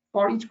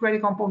for each query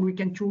compound, we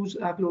can choose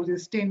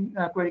closest 10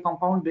 query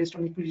compound based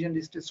on Euclidean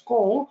distance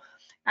score.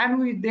 And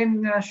we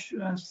then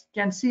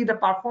can see the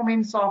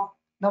performance of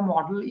the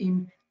model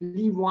in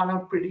leave one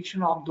out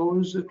prediction of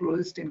those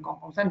closest 10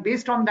 compounds. And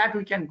based on that,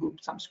 we can group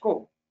some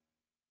score.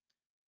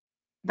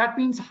 That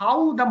means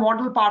how the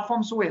model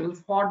performs well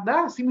for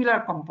the similar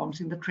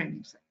compounds in the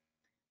training set.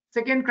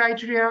 Second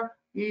criteria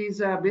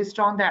is based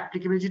on the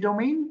applicability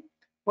domain,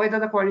 whether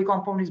the query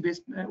compound is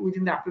based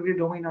within the applicability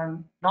domain or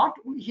not.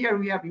 Here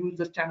we have used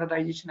the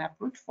standardization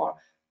approach for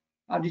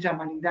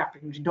determining the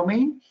applicability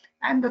domain.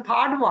 And the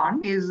third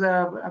one is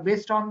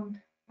based on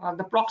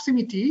the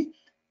proximity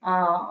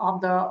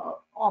of the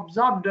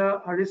observed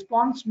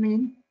response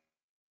mean,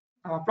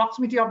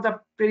 proximity of the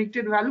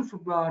predicted value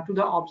to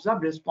the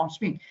observed response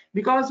mean.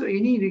 Because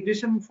any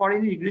regression, for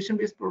any regression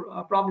based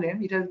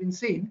problem, it has been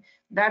seen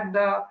that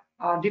the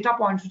data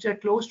points which are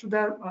close to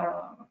the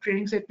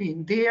training set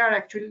mean, they are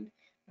actually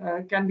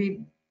can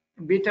be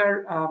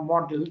better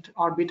modeled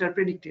or better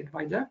predicted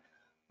by the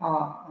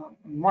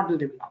model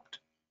developed.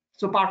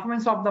 So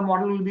performance of the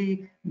model will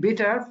be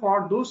better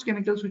for those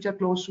chemicals which are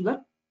close to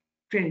the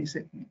training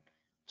set mean.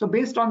 So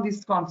based on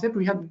this concept,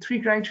 we have the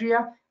three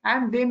criteria,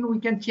 and then we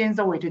can change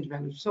the weightage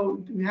value.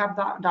 So we have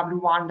the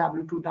W1,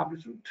 W2,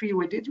 W3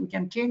 weightage. We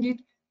can change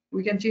it.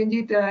 We can change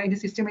it in a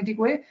systematic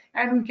way,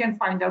 and we can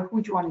find out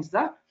which one is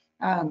the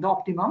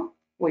optimum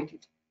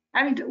weightage.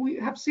 And we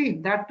have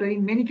seen that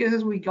in many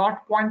cases we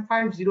got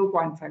 0.5, 0,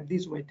 0.5,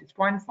 this weightage.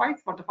 0.5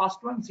 for the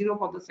first one, 0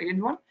 for the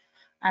second one,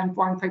 and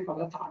 0.5 for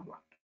the third one.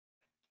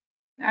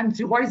 And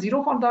why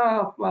 0 for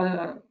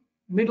the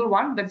middle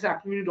one, that's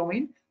applicability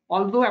domain.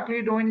 Although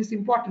applicability domain is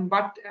important,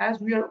 but as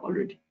we are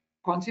already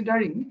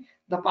considering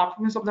the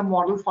performance of the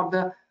model for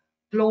the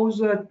close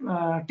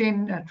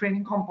 10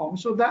 training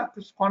compounds, so the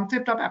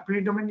concept of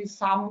applicability domain is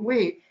some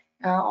way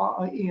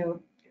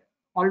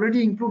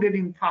already included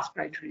in first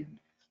criterion.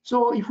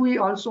 So if we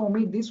also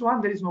omit this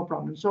one, there is no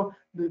problem. So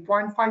the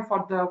 0.5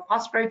 for the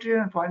first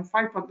criterion and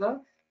 0.5 for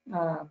the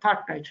third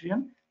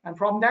criterion, and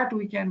from that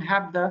we can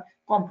have the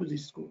composite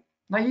score.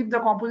 Now, if the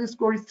composite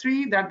score is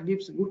 3, that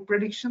gives good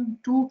prediction,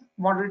 2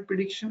 moderate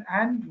prediction,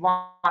 and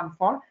 1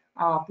 for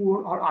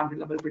poor or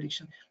unreliable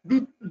prediction.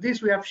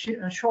 This we have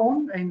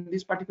shown in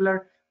this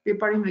particular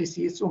paper in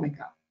ACS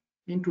Omega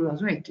in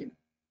 2018.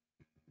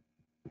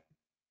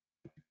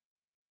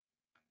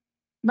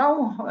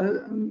 Now,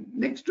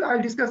 next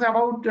I'll discuss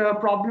about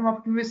problem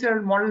of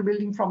QSAR model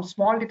building from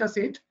small data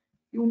set.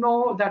 You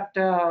know that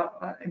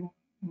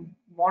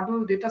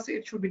model data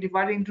set should be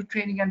divided into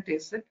training and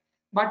test set.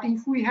 But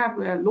if we have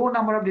a low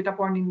number of data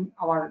points in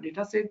our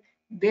data set,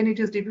 then it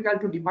is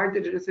difficult to divide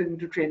the data set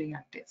into training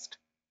and test.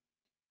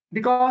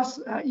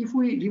 Because if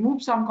we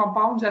remove some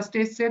compounds, as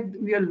test said,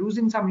 we are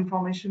losing some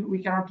information. We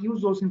cannot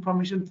use those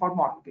information for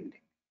model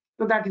building.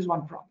 So that is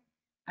one problem.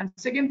 And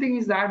second thing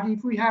is that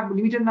if we have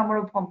limited number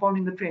of compounds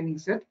in the training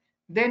set,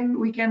 then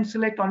we can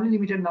select only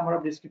limited number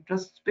of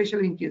descriptors,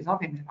 especially in case of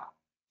MLR.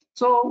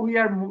 So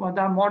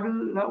the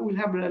model will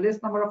have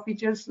less number of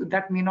features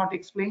that may not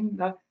explain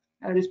the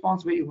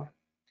response very well.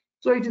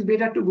 So it is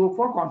better to go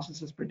for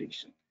consensus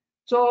prediction.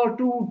 So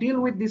to deal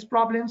with these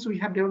problems, we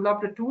have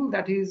developed a tool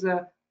that is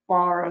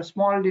for a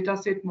small data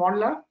set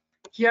modeler.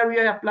 Here we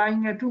are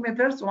applying two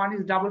methods. One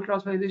is double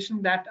cross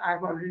validation that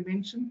I've already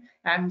mentioned,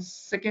 and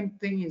second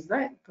thing is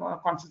the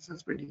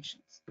consensus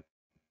predictions.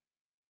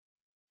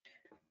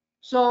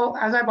 So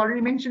as I've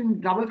already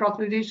mentioned, double cross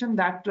validation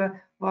that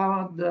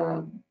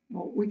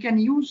we can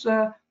use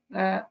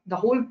the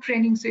whole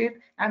training set,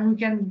 and we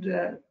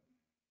can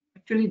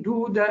actually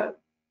do the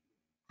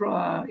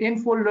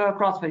n-fold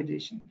cross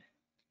validation.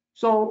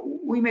 So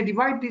we may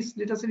divide this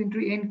data set into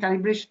n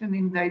calibration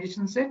in the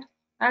validation set,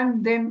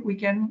 and then we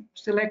can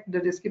select the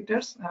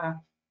descriptors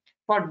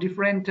for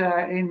different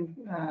n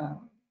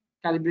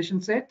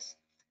calibration sets,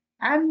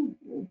 and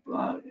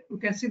we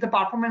can see the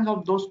performance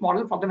of those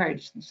models for the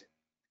validation set,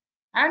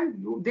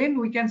 and then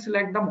we can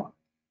select the model.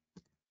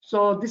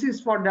 So this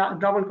is for the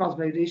double cross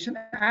validation,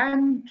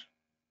 and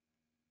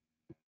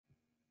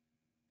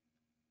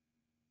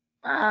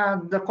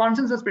the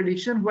consensus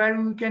prediction,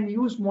 where we can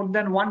use more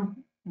than one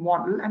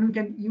model and we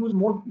can use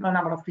more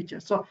number of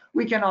features. So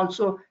we can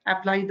also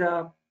apply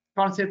the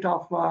concept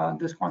of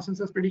this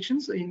consensus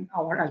predictions in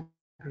our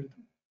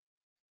algorithm.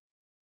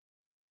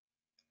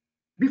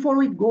 Before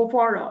we go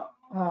for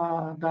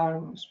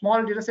the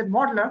small dataset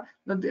modeler,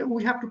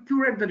 we have to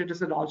curate the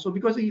dataset also,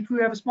 because if you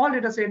have a small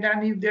dataset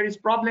and if there is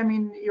problem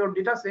in your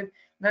dataset,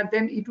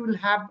 then it will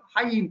have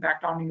high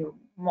impact on your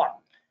model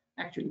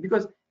actually,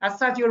 because as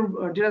such your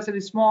dataset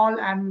is small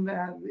and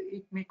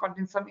it may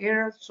contain some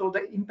errors, so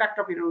the impact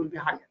of error will be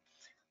higher.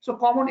 So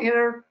common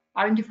error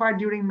identified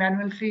during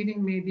manual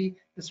cleaning may be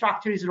the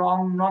structure is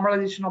wrong,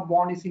 normalization of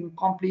bond is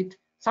incomplete,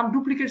 some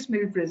duplicates may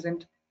be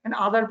present, and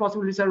other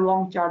possibilities are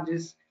wrong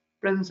charges,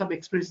 presence of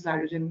expressed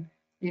hydrogen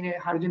in a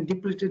hydrogen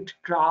depleted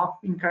graph,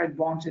 incorrect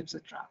bonds,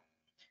 etc.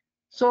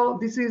 So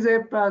this is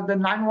the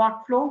 9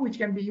 workflow which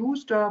can be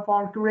used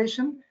for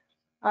curation.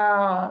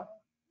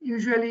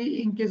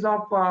 Usually in case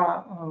of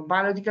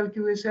biological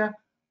QSAR,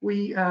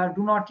 we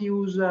do not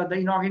use the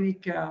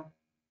inorganic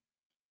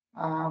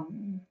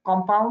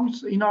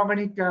compounds,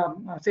 inorganic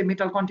say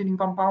metal containing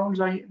compounds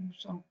or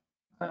some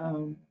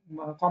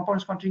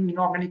compounds containing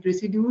inorganic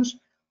residues.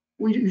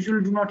 We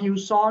usually do not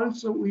use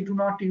salts, so we do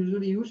not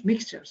usually use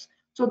mixtures.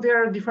 So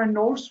there are different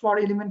nodes for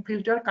element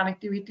filter,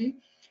 connectivity,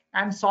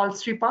 and salt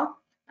stripper,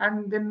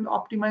 and then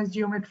optimized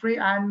geometry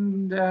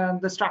and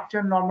the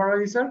structure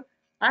normalizer,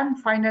 and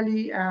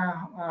finally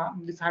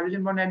this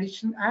hydrogen bond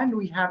addition, and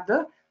we have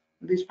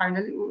this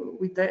finally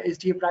with the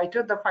SDF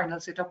writer, the final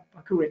set of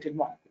curated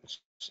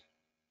molecules.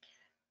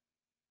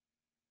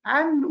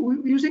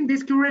 And using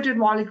these curated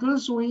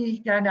molecules, we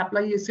can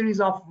apply a series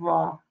of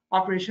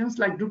operations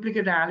like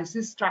duplicate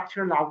analysis,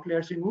 structural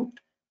outliers removed,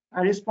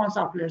 response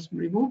outliers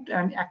removed,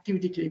 and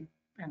activity clip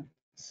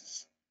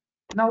analysis.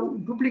 Now,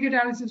 duplicate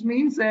analysis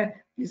means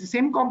it's the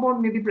same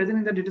compound may be present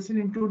in the dataset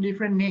in two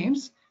different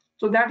names,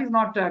 so that is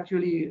not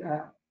actually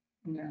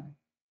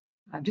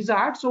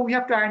desired. So we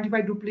have to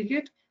identify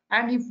duplicate,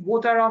 and if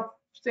both are of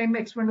same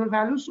experimental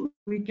values,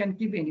 we can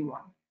keep any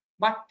one.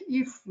 But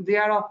if they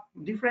are of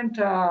different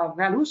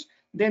values,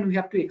 then we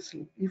have to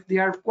exclude. If they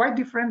are quite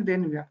different,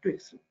 then we have to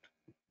exclude.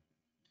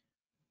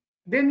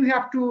 Then we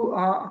have to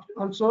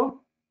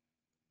also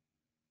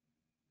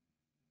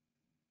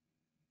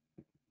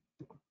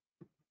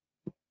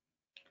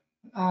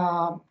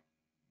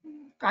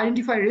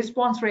identify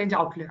response range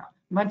outlier.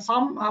 But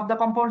some of the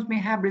compounds may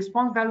have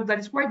response value that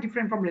is quite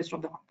different from rest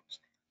of the compounds.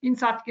 In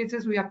such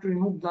cases, we have to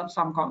remove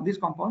these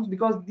compounds,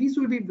 because these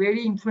will be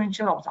very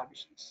influential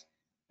observations.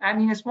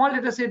 And in a small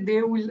data set,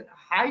 they will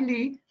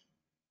highly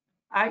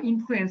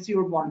influence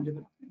your bond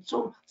development.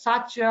 So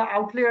such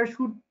outlier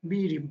should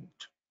be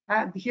removed.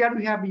 Here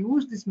we have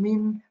used this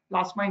mean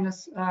plus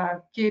minus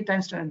k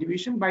times standard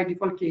deviation. By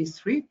default, k is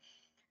 3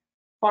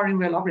 for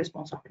removal of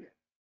response outlier.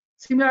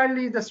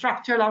 Similarly, the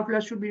structural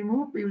outlier should be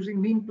removed using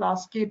mean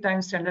plus k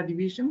times standard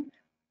deviation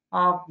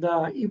of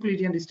the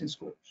Euclidean distance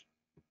scores.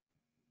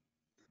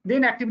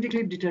 Then activity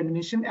clip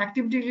determination.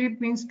 Activity clip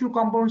means two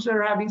compounds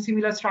are having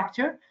similar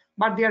structure,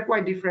 but they are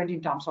quite different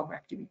in terms of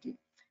activity.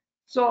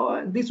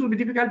 So this will be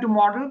difficult to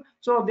model.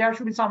 So there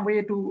should be some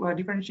way to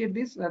differentiate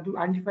this, to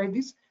identify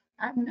this.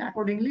 and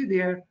accordingly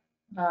their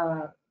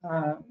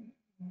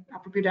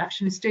appropriate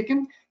action is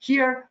taken.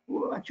 Here,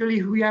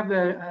 actually, we have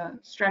a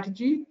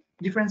strategy,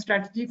 different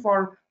strategy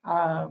for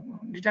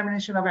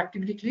determination of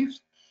activity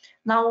cliffs.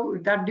 Now,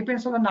 that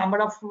depends on the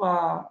number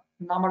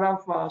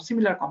of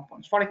similar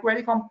compounds. For a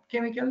query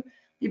chemical,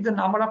 if the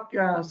number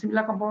of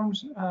similar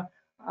compounds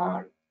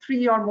are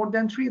 3 or more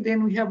than 3,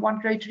 then we have one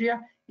criteria.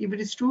 If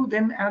it is 2,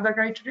 then another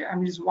criteria,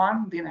 and it is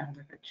 1, then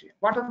another criteria.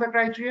 What are the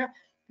criteria?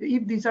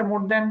 If these are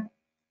more than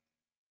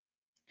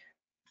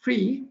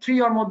 3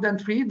 or more than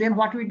 3, then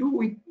what we do,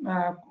 we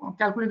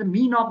calculate the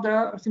mean of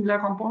the similar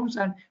compounds,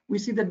 and we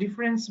see the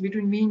difference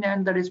between mean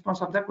and the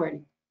response of the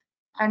query.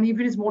 And if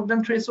it is more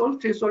than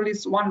threshold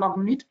is 1 log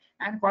unit,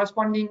 and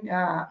corresponding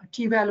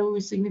t value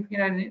is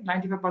significant at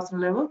 95%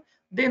 level,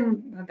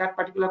 then that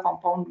particular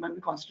compound may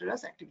be considered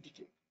as activity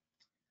cliff.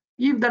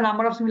 If the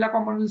number of similar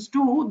compounds is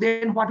 2,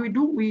 then what we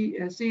do, we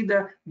see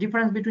the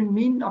difference between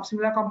mean of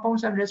similar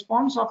compounds and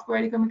response of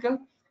query chemical.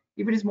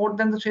 If it is more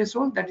than the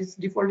threshold, that is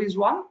default is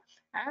 1,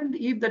 and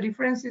if the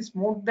difference is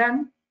more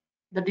than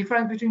the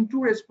difference between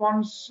 2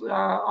 response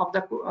of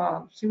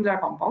the similar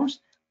compounds,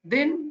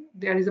 then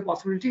there is a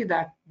possibility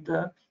that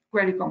the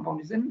query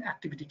compound is an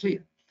activity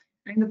cliff.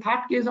 In the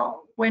third case,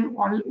 when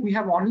we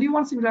have only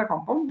one similar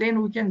compound,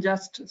 then we can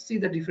just see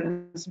the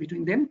difference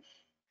between them.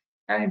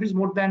 And if it's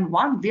more than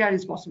 1, there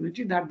is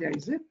possibility that there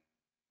is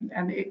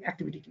an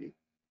activity cliff.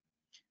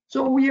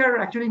 So we are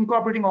actually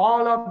incorporating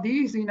all of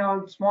these in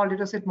our small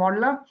dataset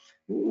modeler.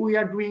 We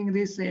are doing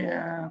this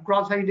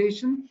cross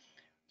validation.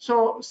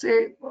 So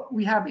say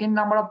we have n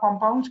number of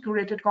compounds,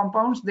 curated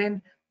compounds,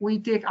 then we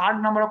take r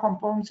number of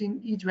compounds in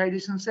each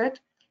validation set,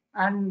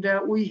 and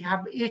we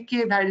have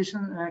AK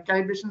validation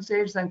calibration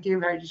sets and K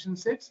validation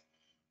sets.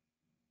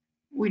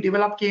 We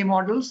develop K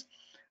models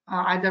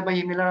either by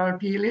MLR or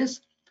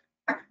PLS,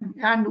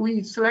 and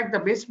we select the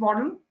best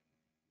model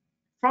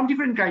from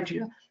different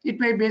criteria. It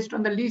may be based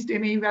on the least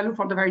MAE value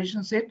for the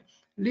validation set,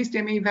 least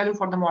MAE value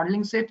for the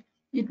modeling set.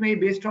 It may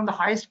be based on the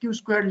highest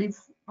Q-square leaf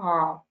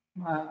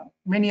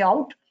many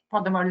out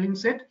for the modeling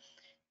set.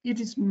 It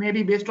is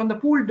maybe based on the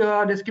pooled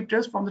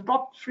descriptors from the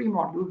top 3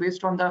 model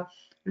based on the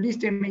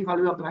least MAE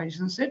value of the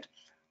validation set,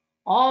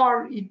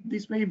 or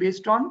this may be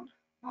based on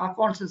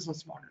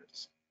consensus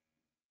models.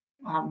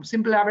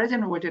 Simple average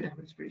and weighted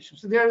average prediction.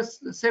 So there are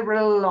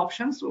several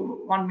options,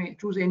 so one may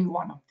choose any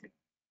one of them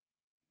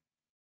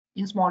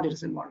in small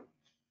dataset model.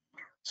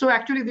 So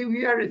actually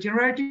we are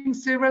generating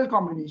several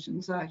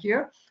combinations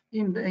here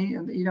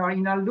in our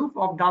inner loop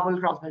of double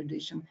cross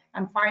validation,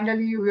 and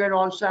finally we are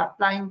also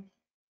applying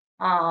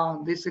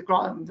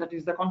that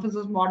is the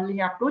consensus modeling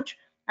approach,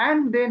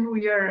 and then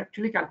we are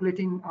actually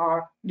calculating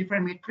our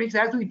different metrics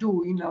as we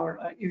do in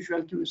our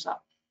usual QSAR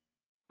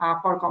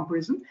for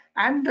comparison.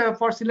 And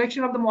for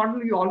selection of the model,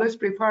 we always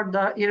prefer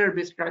the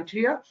error-based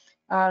criteria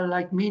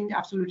like mean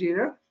absolute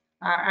error,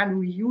 and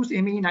we use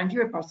MAE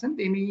 95%,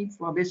 MAE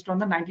based on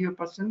the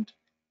 95%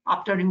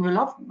 after removal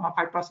of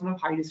 5% of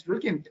high residual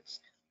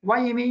chemicals.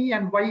 Why MAE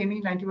and why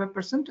MAE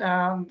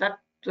 95%? That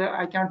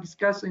I can't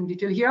discuss in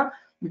detail here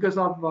because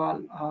of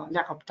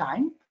lack of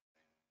time.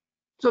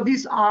 So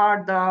these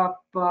are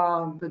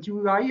the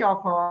GUI of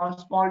a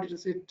small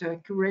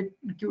dataset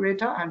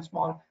curator and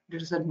small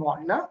dataset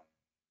modeler.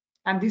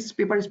 And this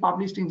paper is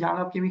published in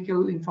Journal of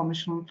Chemical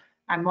Information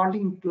and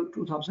Modeling in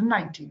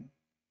 2019.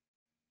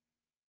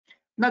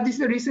 Now, this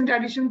is a recent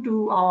addition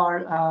to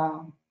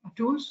our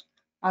tools.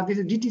 This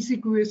is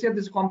DTC QSAR,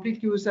 this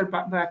complete QSAR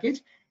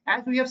package.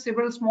 As we have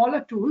several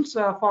smaller tools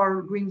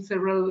for doing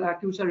several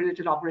QSAR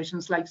related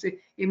operations, like say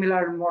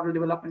MLR model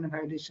development and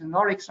validation,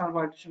 or external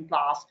validation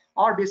class,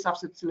 or base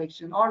subset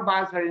selection, or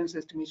bias variance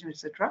estimation,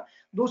 etc.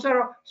 Those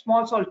are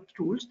small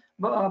tools,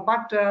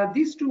 but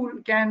this tool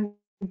can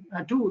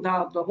do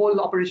the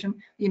whole operation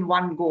in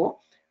one go.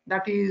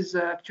 That is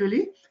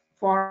actually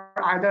for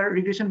either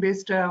regression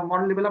based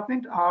model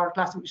development or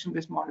classification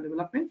based model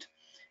development,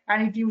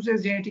 and it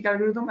uses genetic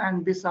algorithm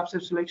and base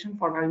subset selection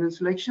for variable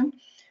selection.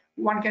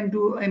 One can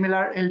do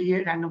MLR,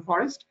 LDA, random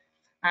forest,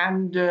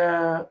 and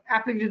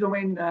applicable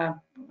domain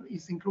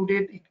is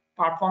included. It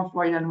performs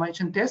wide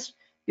randomization test.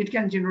 It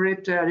can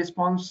generate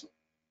response,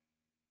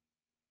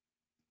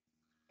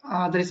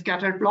 the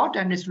scatter plot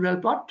and residual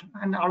plot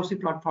and ROC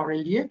plot for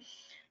LDA,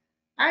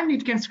 and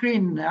it can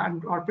screen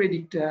or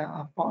predict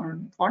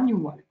for new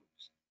molecules.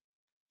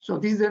 So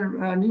this is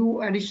a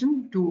new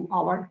addition to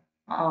our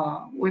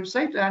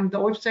website, and the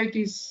website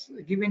is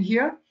given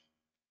here,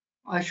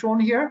 shown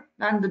here,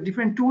 and the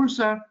different tools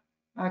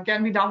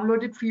can be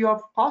downloaded free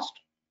of cost.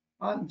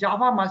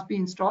 Java must be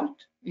installed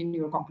in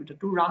your computer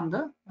to run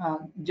the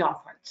jar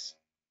files.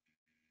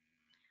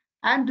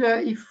 And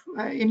if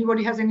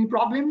anybody has any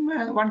problem,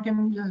 one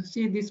can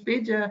see this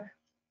page,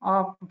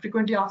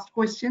 frequently asked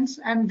questions,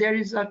 and there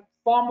is a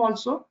form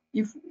also.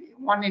 If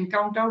one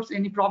encounters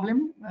any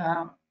problem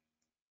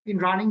in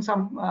running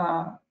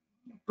some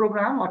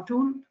program or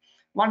tool,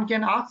 one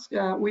can ask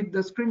with the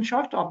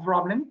screenshot of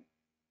problem,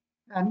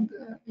 and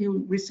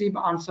you receive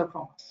answer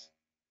from us.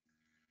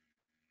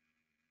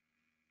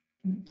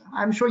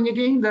 I'm showing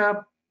again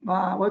the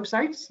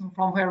websites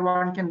from where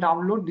one can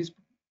download these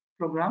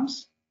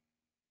programs.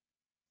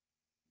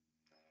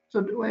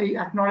 So I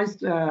acknowledge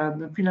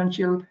the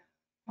financial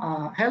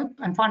help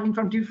and funding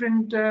from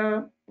different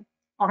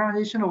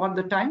organizations over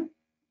the time.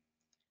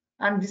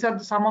 And these are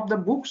some of the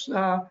books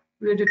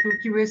related to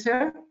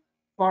QSAR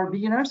for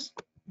beginners.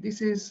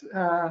 This is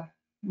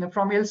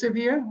from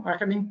Elsevier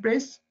Academic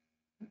Press.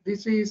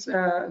 This is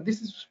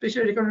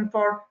specially recommended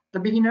for the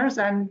beginners,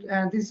 and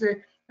this is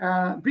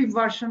a brief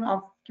version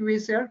of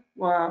QSAR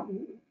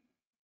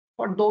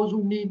for those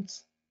who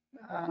needs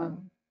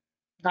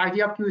the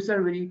idea of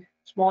QSAR very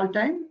small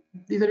time.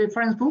 This is a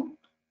reference book,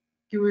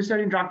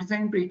 QSAR in drug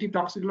design, predictive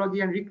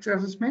toxicology, and risk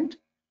assessment.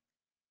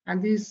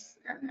 And this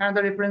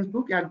another reference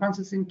book,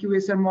 Advances in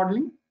QSAR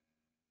Modeling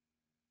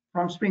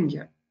from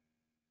Springer.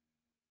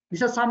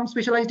 These are some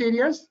specialized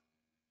areas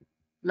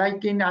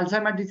like in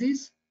Alzheimer's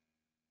disease,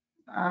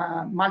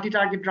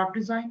 multi-target drug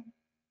design,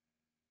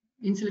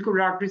 in silico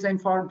drug design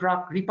for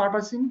drug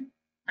repurposing,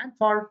 and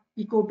for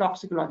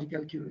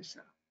ecotoxicological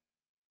QSAR.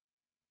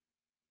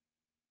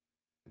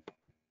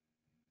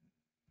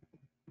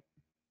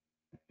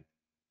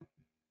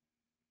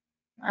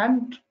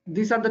 And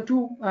these are the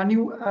two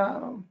new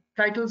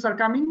titles are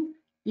coming.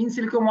 In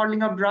silico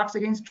modeling of drugs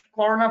against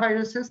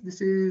coronaviruses.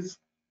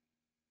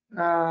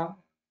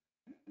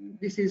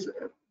 This is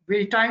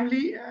very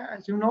timely,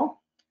 as you know.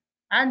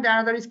 And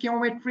another is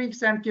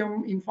chemometrics and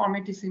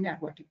chemoinformatics in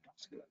aquatic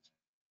toxicology.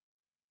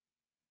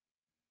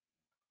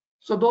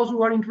 So those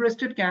who are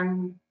interested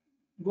can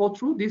go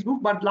through this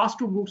book, but last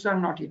two books are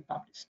not yet published.